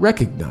could not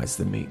recognize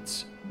the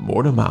meats,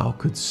 Mortimer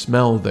could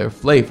smell their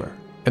flavor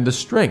and the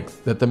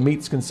strength that the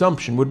meat's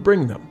consumption would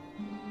bring them.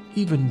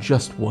 Even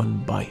just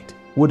one bite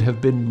would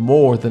have been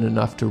more than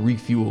enough to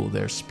refuel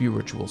their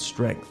spiritual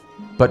strength.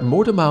 But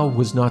Mortimer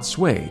was not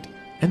swayed,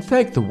 and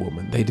thanked the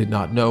woman they did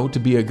not know to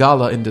be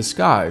Agala in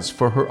disguise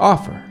for her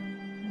offer.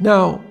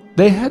 Now,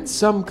 they had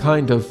some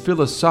kind of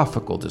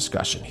philosophical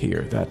discussion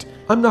here that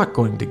I'm not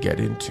going to get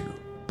into,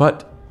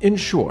 but in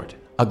short,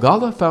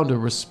 Agala found a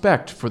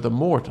respect for the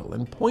mortal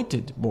and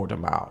pointed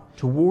Mortimer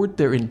toward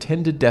their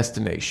intended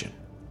destination,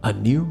 a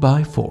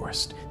nearby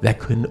forest that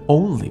can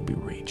only be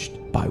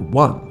reached by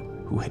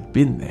one who had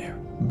been there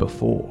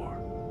before.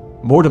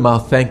 Mortimer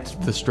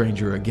thanked the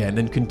stranger again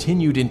and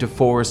continued into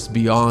forests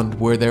beyond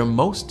where their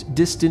most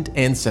distant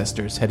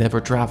ancestors had ever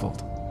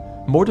traveled.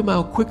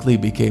 Mortimer quickly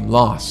became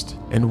lost,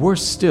 and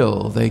worse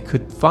still, they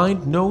could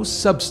find no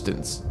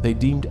substance they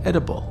deemed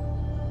edible.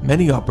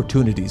 Many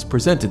opportunities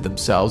presented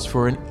themselves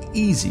for an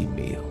easy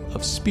meal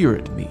of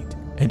spirit meat,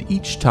 and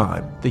each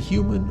time the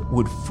human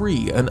would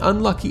free an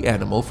unlucky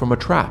animal from a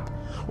trap,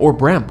 or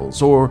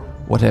brambles, or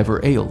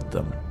whatever ailed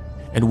them.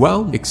 And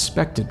while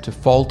expected to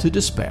fall to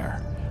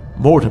despair,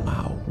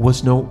 Mortimer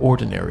was no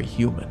ordinary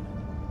human,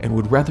 and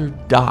would rather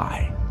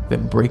die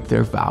than break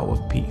their vow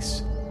of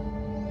peace.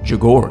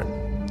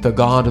 Jagoran, the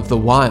god of the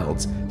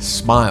wilds,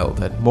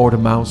 smiled at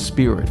Mortemau's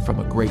spirit from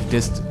a great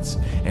distance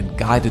and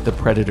guided the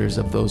predators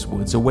of those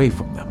woods away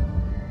from them.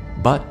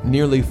 But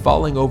nearly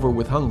falling over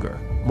with hunger,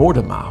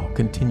 Mortemau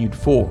continued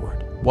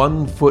forward,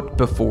 1 foot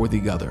before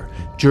the other,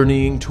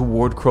 journeying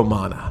toward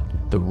Cromana,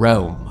 the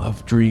realm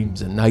of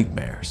dreams and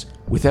nightmares,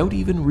 without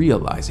even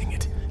realizing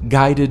it,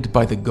 guided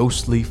by the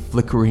ghostly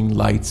flickering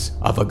lights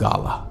of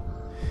Agala.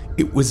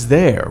 It was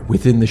there,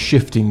 within the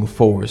shifting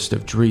forest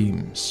of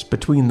dreams,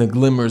 between the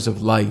glimmers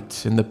of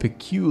light and the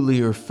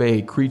peculiar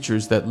fey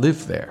creatures that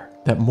lived there,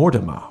 that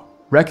Mortemau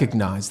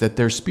recognized that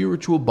their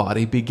spiritual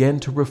body began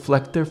to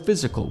reflect their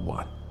physical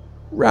one.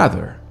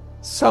 Rather,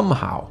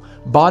 somehow,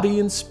 body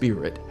and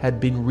spirit had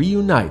been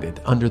reunited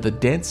under the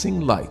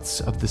dancing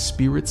lights of the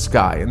spirit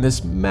sky in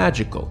this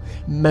magical,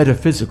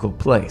 metaphysical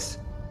place.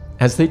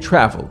 As they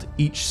traveled,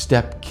 each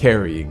step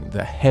carrying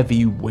the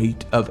heavy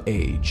weight of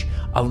age,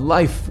 a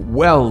life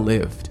well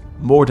lived,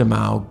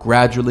 Mortemau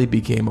gradually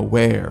became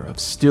aware of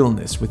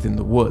stillness within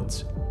the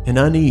woods, an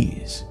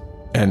unease.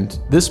 And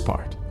this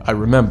part I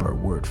remember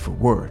word for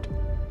word.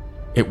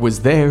 It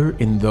was there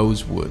in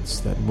those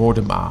woods that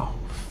Mortemau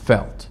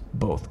felt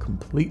both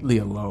completely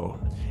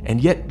alone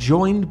and yet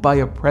joined by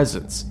a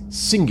presence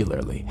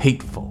singularly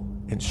hateful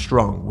and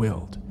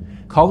strong-willed,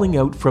 calling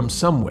out from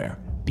somewhere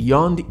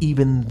beyond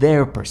even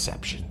their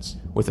perceptions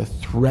with a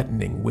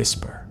threatening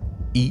whisper,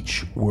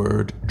 each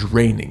word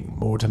draining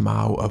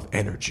Mortemau of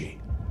energy,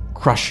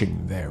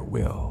 crushing their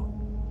will.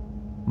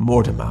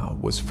 Mortemau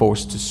was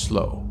forced to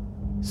slow,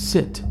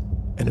 sit,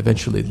 and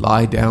eventually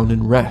lie down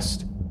and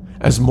rest.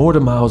 As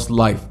Mortemau's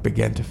life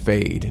began to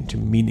fade into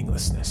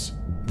meaninglessness,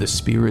 the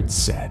spirit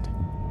said,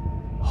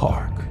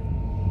 "Hark,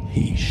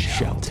 he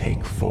shall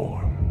take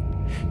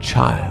form,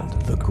 child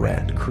of the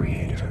grand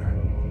creator.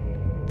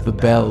 The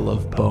bell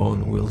of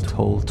bone will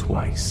toll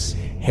twice,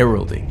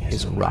 heralding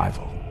his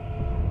arrival.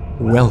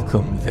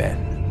 Welcome,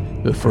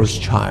 then, the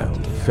first child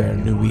of fair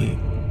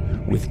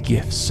Nuim, with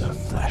gifts of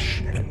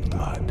flesh and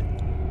blood.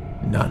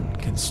 None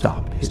can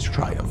stop his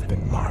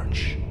triumphant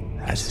march,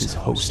 as his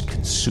host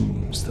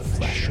consumes the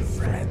flesh of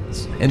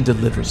friends and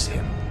delivers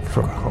him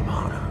from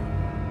Cromana.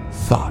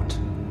 Thought,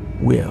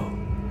 will,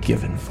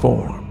 given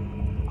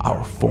form,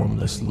 our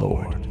formless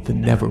lord, the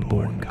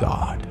never-born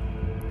god.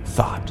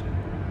 Thought,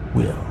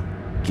 will,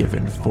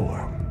 given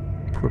form,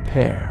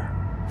 prepare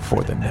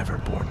for the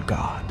never-born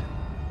god."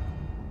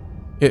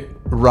 It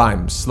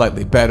rhymes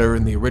slightly better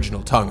in the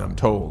original tongue, I'm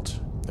told.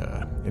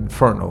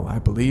 Infernal, I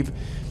believe,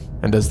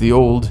 and as the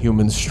old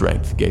human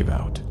strength gave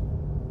out,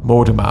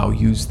 Mortemau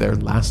used their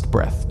last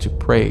breath to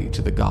pray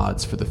to the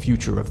gods for the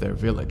future of their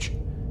village.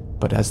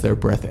 But as their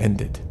breath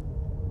ended,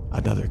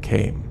 another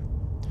came,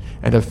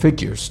 and a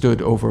figure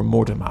stood over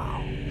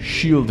Mortemau,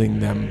 shielding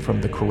them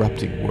from the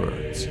corrupting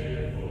words.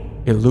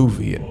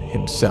 Eluvian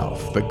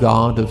himself, the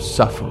god of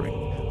suffering,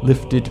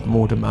 lifted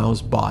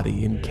Mortemau's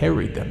body and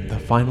carried them the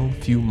final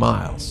few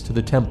miles to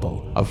the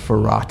temple of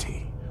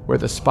Ferrati, where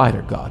the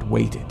spider god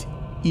waited,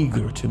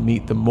 eager to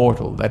meet the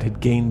mortal that had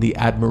gained the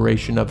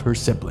admiration of her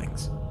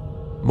siblings.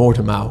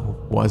 Mortemau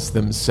was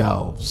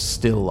themselves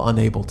still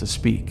unable to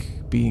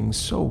speak, being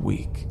so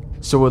weak.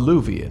 So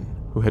Eluvian,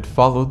 who had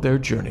followed their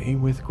journey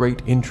with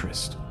great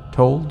interest,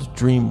 told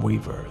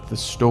Dreamweaver the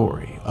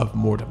story of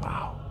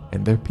Mortemau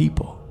and their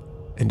people,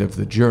 and of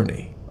the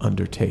journey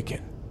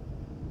undertaken.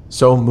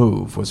 So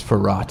moved was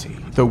Ferrati,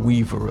 the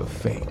weaver of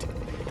fate,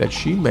 that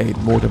she made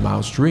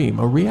Mortemau's dream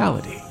a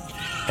reality,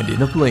 and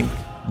in a blink,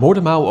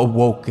 Mortemau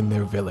awoke in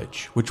their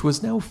village, which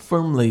was now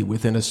firmly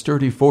within a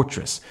sturdy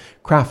fortress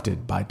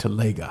crafted by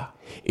Telega,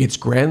 its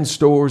grand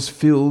stores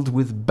filled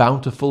with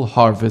bountiful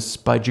harvests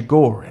by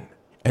Jagoran,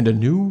 and a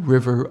new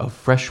river of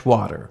fresh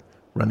water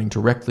running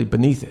directly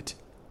beneath it.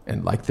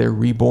 And like their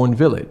reborn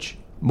village,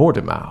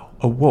 Mortemau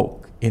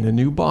awoke in a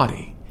new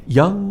body,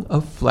 young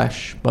of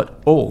flesh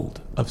but old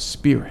of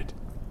spirit,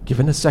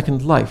 given a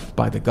second life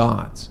by the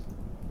gods.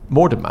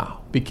 Mortemau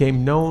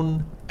became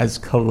known as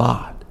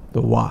Kalad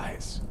the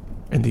Wise,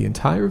 and the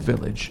entire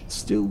village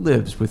still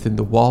lives within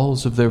the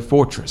walls of their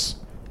fortress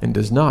and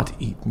does not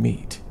eat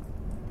meat.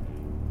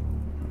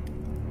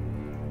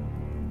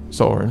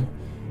 Soren?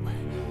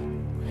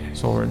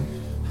 Soren?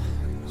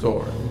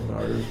 Soren,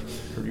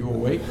 are you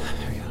awake?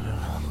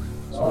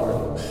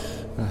 Soren?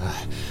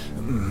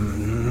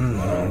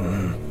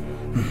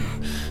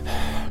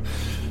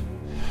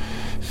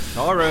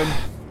 Soren!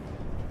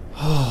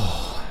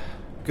 Oh,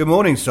 good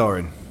morning,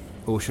 Soren.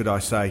 Or should I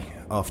say,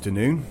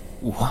 afternoon?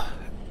 What?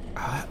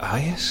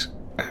 Aias?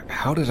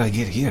 How did I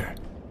get here?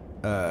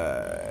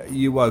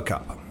 You woke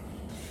up.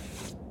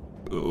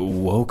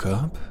 Woke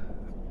up?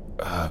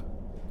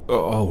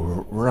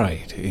 Oh,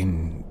 right.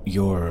 In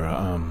your,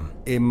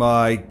 In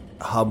my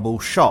humble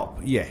shop,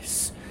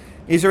 yes.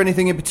 Is there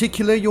anything in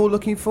particular you're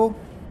looking for?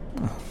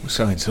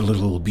 Besides a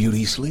little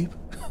beauty sleep?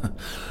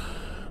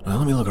 Well,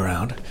 let me look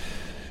around.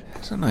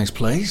 It's a nice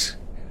place.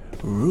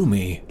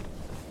 Roomy.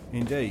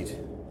 Indeed.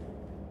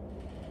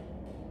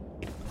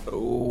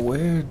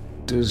 Where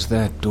does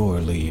that door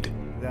lead?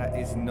 That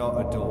is not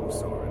a door,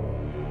 Soren.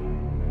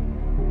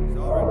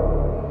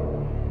 Soren?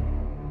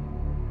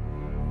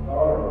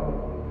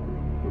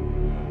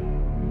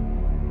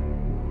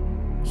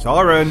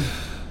 Soren!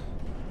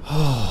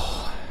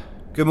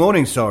 Good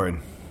morning,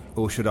 Soren.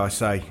 Or should I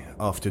say,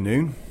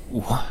 afternoon.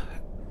 What?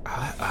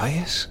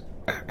 Aias?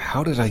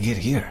 How did I get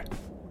here?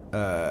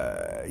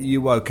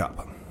 You woke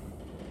up.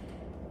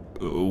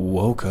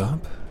 Woke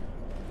up?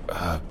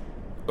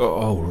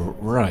 Oh,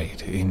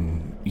 right.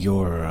 In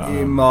your,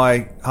 In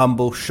my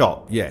humble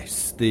shop,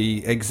 yes.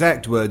 The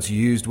exact words you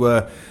used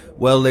were,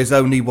 well, there's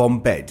only one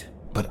bed.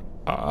 But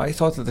I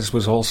thought that this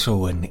was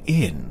also an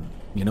inn.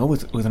 You know,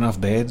 with enough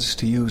beds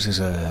to use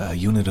as a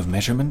unit of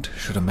measurement,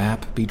 should a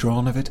map be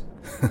drawn of it?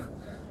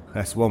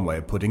 That's one way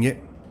of putting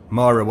it.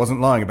 Mara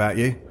wasn't lying about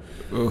you.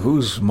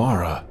 Who's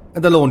Mara?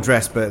 The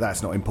laundress, but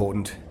that's not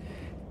important.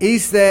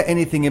 Is there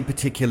anything in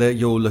particular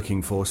you're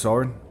looking for,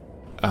 Soren?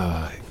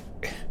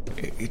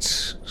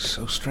 It's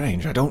so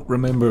strange. I don't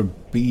remember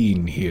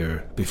being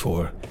here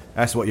before.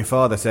 That's what your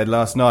father said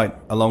last night,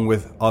 along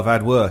with, I've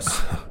had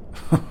worse.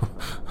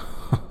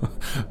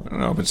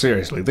 No, but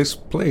seriously, this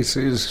place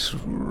is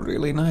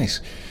really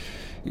nice.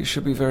 You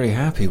should be very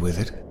happy with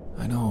it.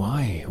 I know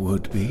I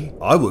would be.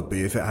 I would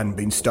be if it hadn't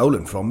been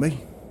stolen from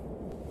me.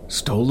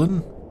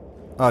 Stolen?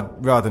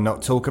 I'd rather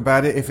not talk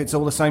about it if it's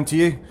all the same to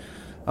you.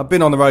 I've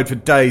been on the road for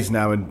days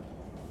now and...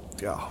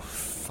 oh,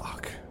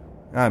 fuck.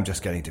 I'm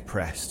just getting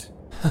depressed.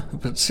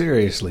 But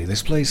seriously,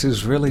 this place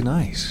is really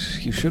nice.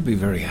 You should be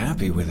very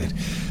happy with it.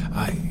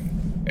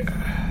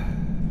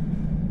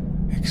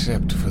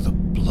 Except for the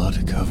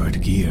blood-covered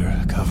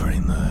gear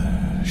covering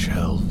the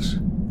shelves.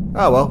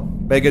 Oh well,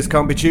 beggars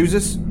can't be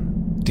choosers.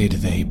 Did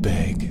they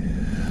beg?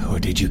 Or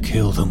did you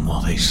kill them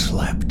while they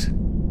slept?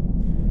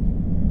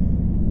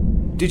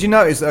 Did you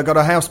notice that I got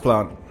a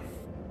houseplant?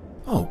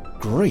 Oh,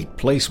 great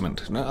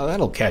placement. Now,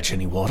 that'll catch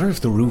any water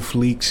if the roof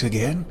leaks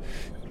again.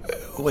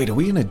 Wait, are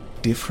we in a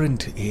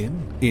different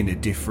inn? In a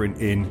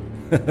different inn.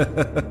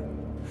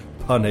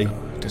 Punny.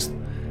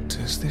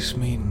 Does this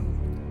mean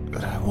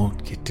that I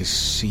won't get to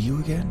see you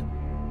again?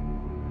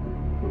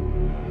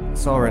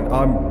 Soren,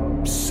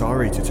 I'm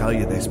sorry to tell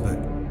you this, but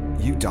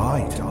you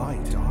died.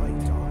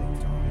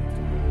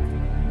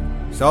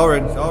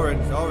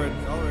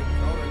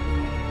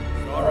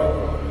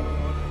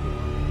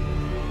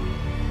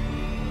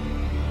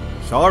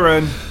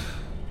 Soren.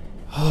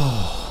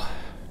 Oh.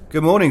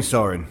 Good morning,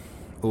 Soren.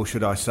 Or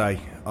should I say,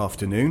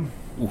 afternoon.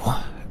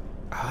 What?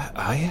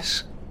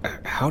 Aias?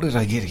 How did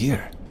I get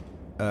here?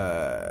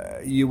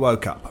 You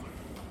woke up.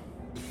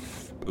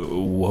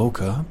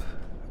 Woke up?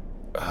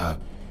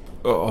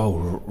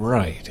 Oh,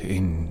 right.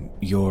 In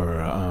your,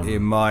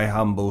 In my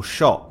humble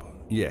shop,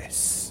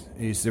 yes.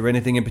 Is there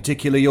anything in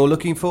particular you're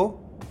looking for?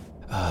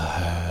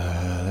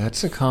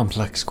 That's a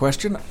complex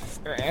question.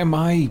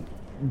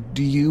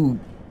 Do you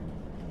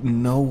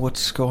know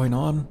what's going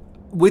on?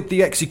 With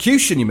the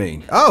execution, you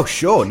mean? Oh,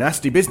 sure,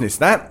 nasty business,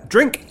 that.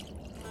 Drink.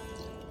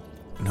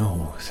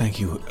 No,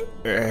 thank you.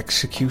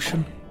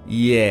 Execution?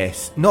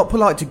 Yes. Not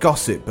polite to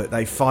gossip, but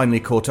they finally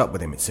caught up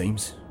with him, it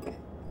seems.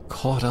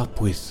 Caught up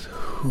with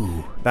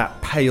who?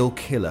 That pale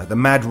killer, the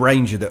mad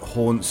ranger that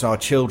haunts our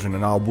children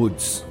and our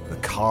woods, the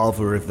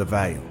carver of the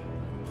Vale.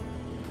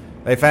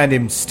 They found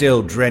him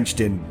still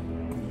drenched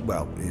in,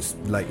 well, his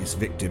latest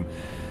victim.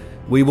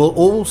 We will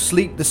all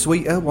sleep the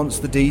sweeter once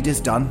the deed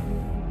is done.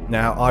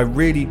 Now, I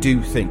really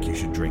do think you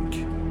should drink.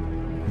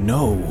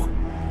 No.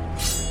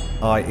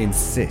 I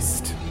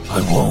insist.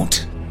 I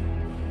won't.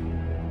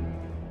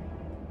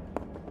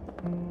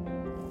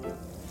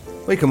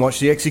 We can watch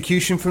the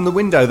execution from the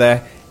window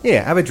there.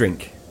 Here, have a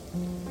drink.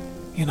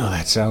 You know,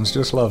 that sounds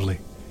just lovely.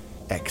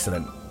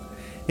 Excellent.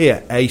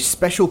 Here, a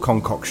special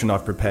concoction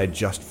I've prepared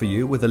just for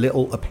you with a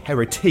little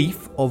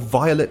aperitif of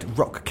violet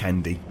rock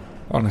candy.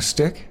 On a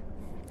stick?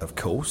 Of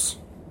course.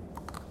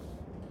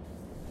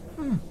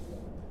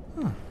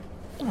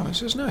 Oh,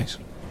 this is nice.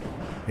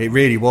 It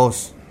really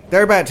was.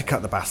 They're about to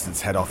cut the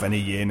bastard's head off any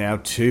year now,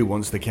 too,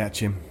 once they catch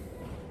him.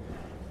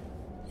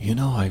 You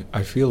know,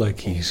 I feel like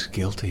he's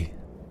guilty.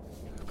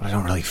 But I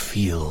don't really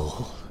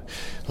feel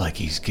like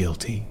he's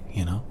guilty,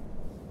 you know?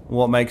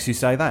 What makes you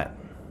say that?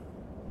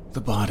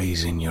 The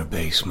body's in your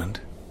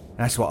basement.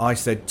 That's what I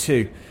said,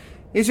 too.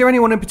 Is there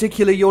anyone in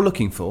particular you're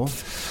looking for?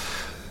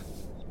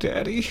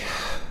 Daddy?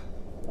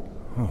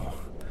 Oh,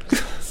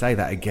 say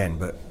that again,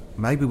 but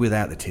maybe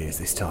without the tears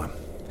this time.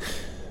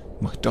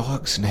 My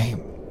dog's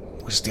name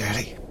was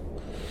Daddy.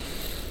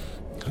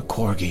 A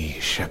corgi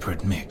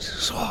shepherd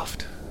mix,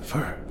 soft,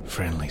 fur,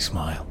 friendly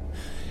smile.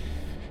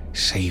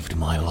 Saved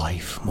my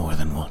life more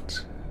than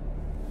once.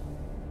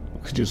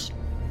 I just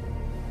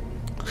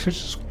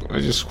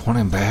want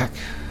him back.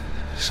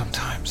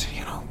 Sometimes,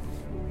 you know.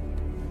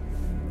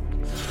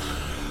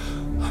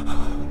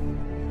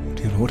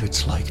 Do you know what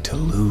it's like to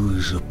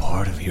lose a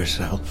part of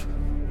yourself?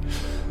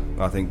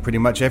 I think pretty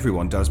much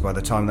everyone does by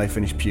the time they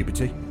finish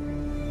puberty.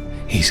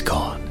 He's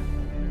gone.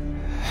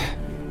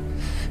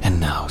 And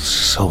now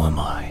so am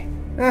I.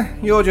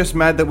 You're just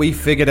mad that we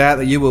figured out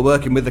that you were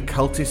working with the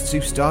cultists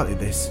who started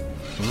this.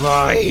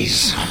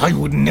 Lies! I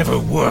would never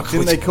work with...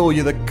 Didn't they call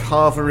you the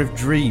Carver of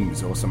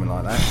Dreams or something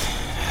like that?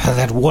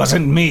 That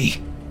wasn't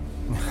me.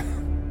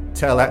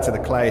 Tell that to the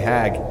clay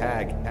hag.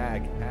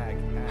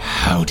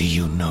 How do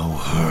you know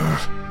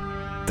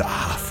her? The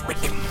half-wit.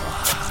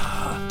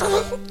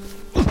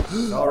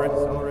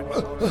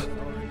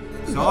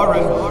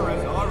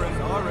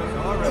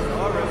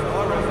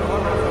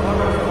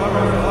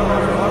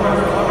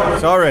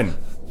 Soren.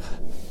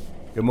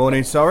 Good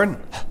morning,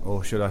 Soren.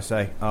 Or should I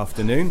say,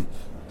 afternoon.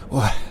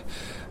 What?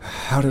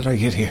 How did I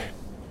get here?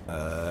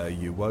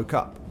 You woke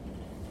up.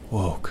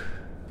 Woke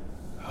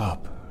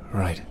up,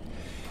 right.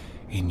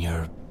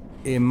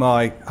 In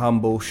my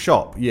humble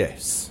shop,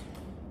 yes.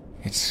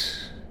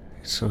 It's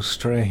so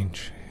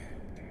strange.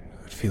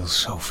 It feels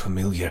so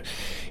familiar,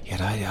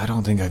 yet I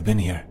don't think I've been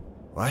here.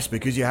 Well, that's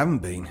because you haven't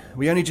been.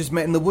 We only just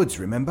met in the woods,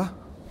 remember?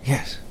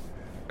 Yes.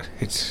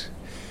 It's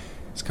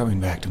coming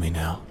back to me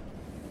now.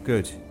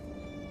 Good.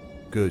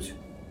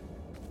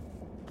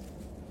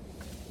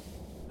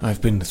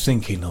 I've been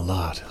thinking a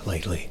lot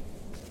lately.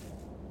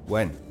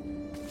 When?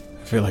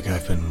 I feel like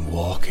I've been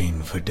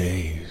walking for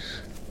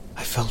days.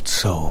 I felt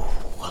so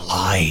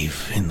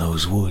alive in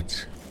those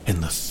woods.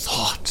 And the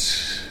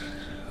thoughts,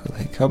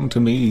 they come to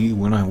me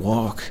when I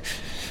walk,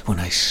 when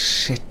I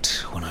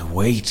sit, when I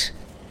wait.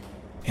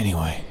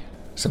 Anyway,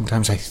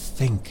 sometimes I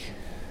think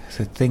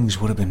that things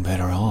would have been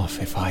better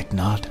off if I'd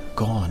not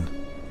gone.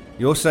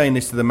 You're saying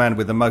this to the man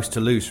with the most to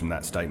lose from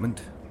that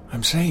statement?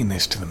 I'm saying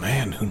this to the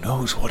man who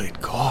knows what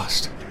it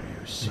cost.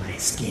 My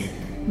skin.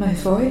 My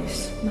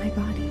voice. My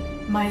body.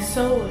 My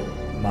soul.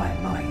 My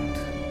mind.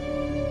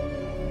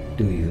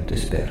 Do you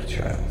despair,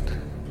 child?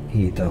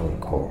 Heed our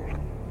call.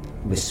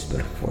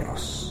 Whisper for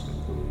us.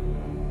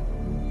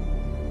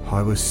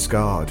 I was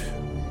scarred.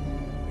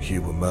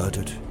 You were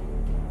murdered.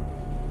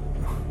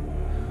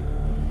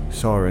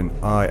 Soren,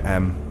 I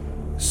am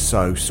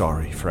so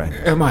sorry, friend.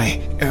 Am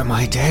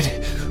I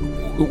dead?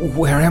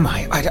 Where am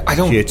I? I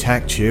don't... She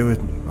attacked you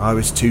and I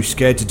was too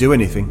scared to do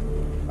anything.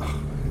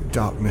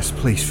 Darkness,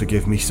 please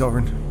forgive me,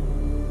 Soren.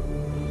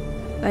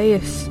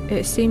 Aius,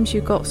 it seems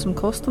you got some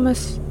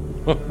customers.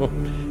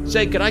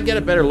 Say, can I get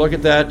a better look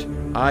at that,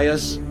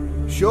 Aius?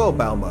 Sure,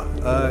 Balmer.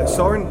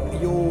 Soren,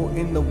 you're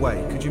in the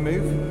way. Could you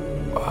move?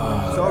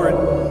 Soren.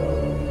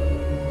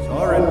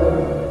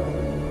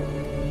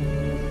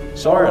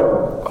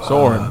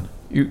 Soren,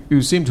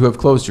 you seem to have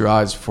closed your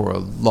eyes for a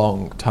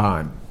long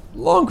time.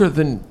 Longer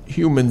than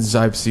humans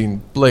I've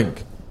seen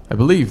blink. I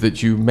believe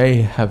that you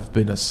may have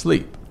been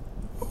asleep.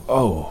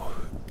 Oh,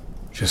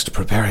 just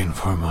preparing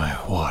for my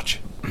watch.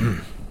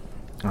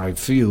 I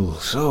feel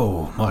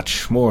so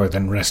much more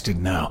than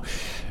rested now.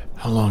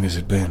 How long has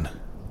it been?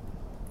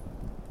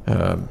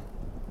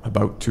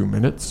 About 2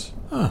 minutes.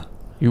 Huh.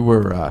 You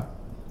were,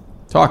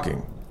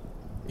 talking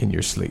in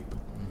your sleep.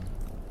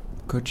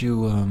 Could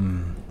you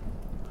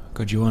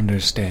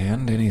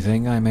understand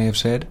anything I may have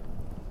said?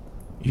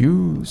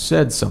 You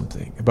said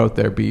something about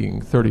there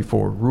being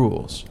 34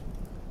 rules,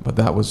 but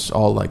that was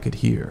all I could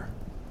hear.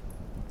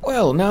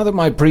 Well, now that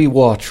my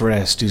pre-watch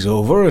rest is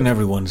over and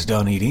everyone's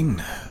done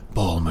eating,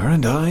 Balmer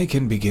and I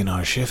can begin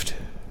our shift.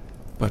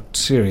 But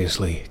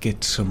seriously,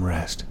 get some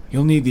rest.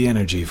 You'll need the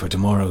energy for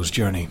tomorrow's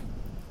journey.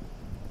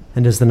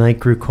 And as the night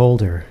grew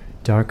colder,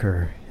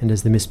 darker, and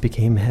as the mist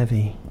became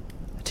heavy,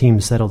 the team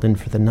settled in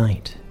for the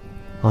night,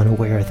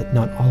 unaware that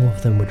not all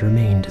of them would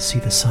remain to see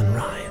the sun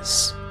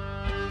rise.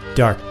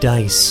 Dark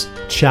Dice,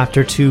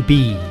 Chapter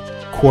 2B,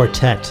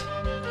 Quartet.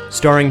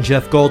 Starring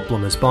Jeff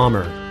Goldblum as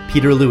Bomber,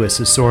 Peter Lewis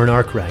as Soren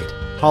Arkwright,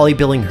 Holly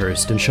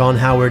Billinghurst and Sean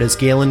Howard as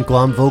Galen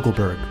Glom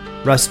Vogelberg,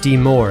 Russ D.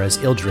 Moore as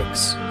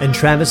Ildrix, and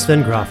Travis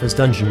Vengroff as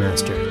Dungeon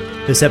Master.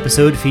 This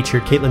episode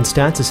featured Caitlin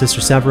Statz as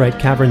Sister Savarite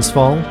Caverns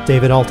Fall,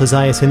 David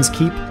Altazai as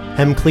Hinskeep,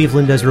 Hem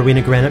Cleveland as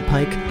Rowena Granite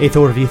Pike,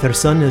 Aethor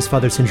Vitharson as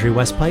Father Sindri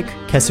Westpike,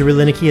 Kesseri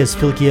Linicki as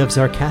Filgi of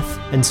Zarketh,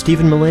 and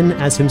Stephen Malin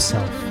as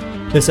himself.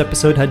 This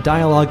episode had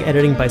dialogue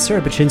editing by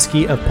Sarah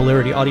Baczynski of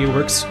Polarity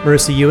AudioWorks,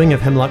 Marissa Ewing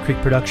of Hemlock Creek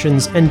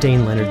Productions, and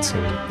Dane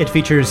Leonardson. It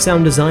features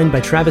sound design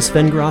by Travis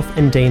Vengroff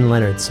and Dane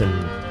Leonardson.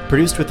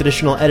 Produced with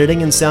additional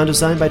editing and sound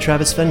design by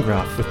Travis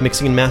Vengroff, with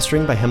mixing and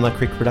mastering by Hemlock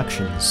Creek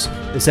Productions.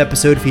 This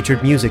episode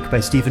featured music by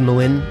Stephen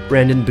Malin,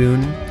 Brandon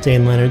Boone,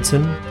 Dane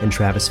Leonardson, and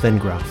Travis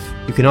Vengroff.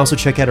 You can also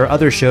check out our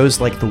other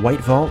shows like The White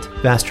Vault,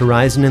 Vast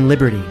Horizon, and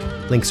Liberty.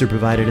 Links are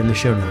provided in the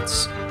show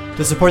notes.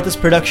 To support this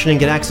production and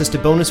get access to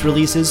bonus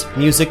releases,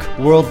 music,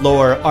 world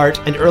lore, art,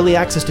 and early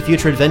access to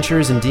future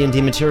adventures and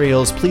D&D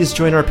materials, please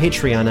join our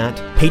Patreon at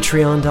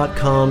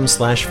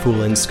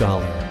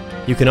patreon.com/foolandscholar.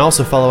 You can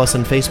also follow us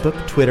on Facebook,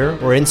 Twitter,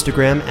 or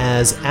Instagram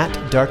as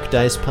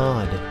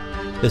 @DarkDicePod.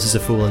 This is a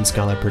Fool and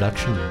Scholar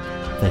production.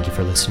 Thank you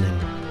for listening.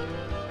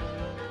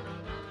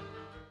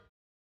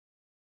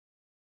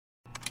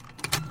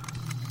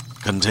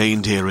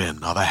 Contained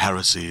herein are the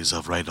heresies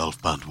of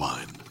Radolf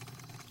Burntwine,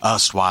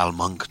 erstwhile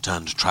monk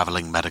turned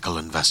traveling medical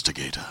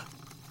investigator.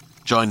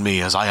 Join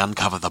me as I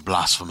uncover the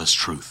blasphemous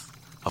truth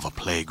of a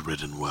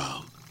plague-ridden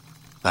world,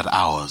 that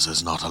ours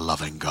is not a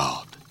loving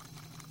God,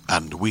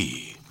 and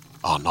we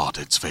are not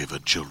its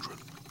favored children.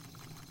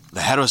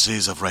 The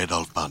Heresies of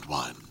Radolf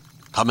Burntwine,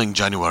 coming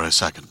January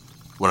 2nd,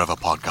 wherever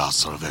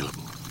podcasts are available.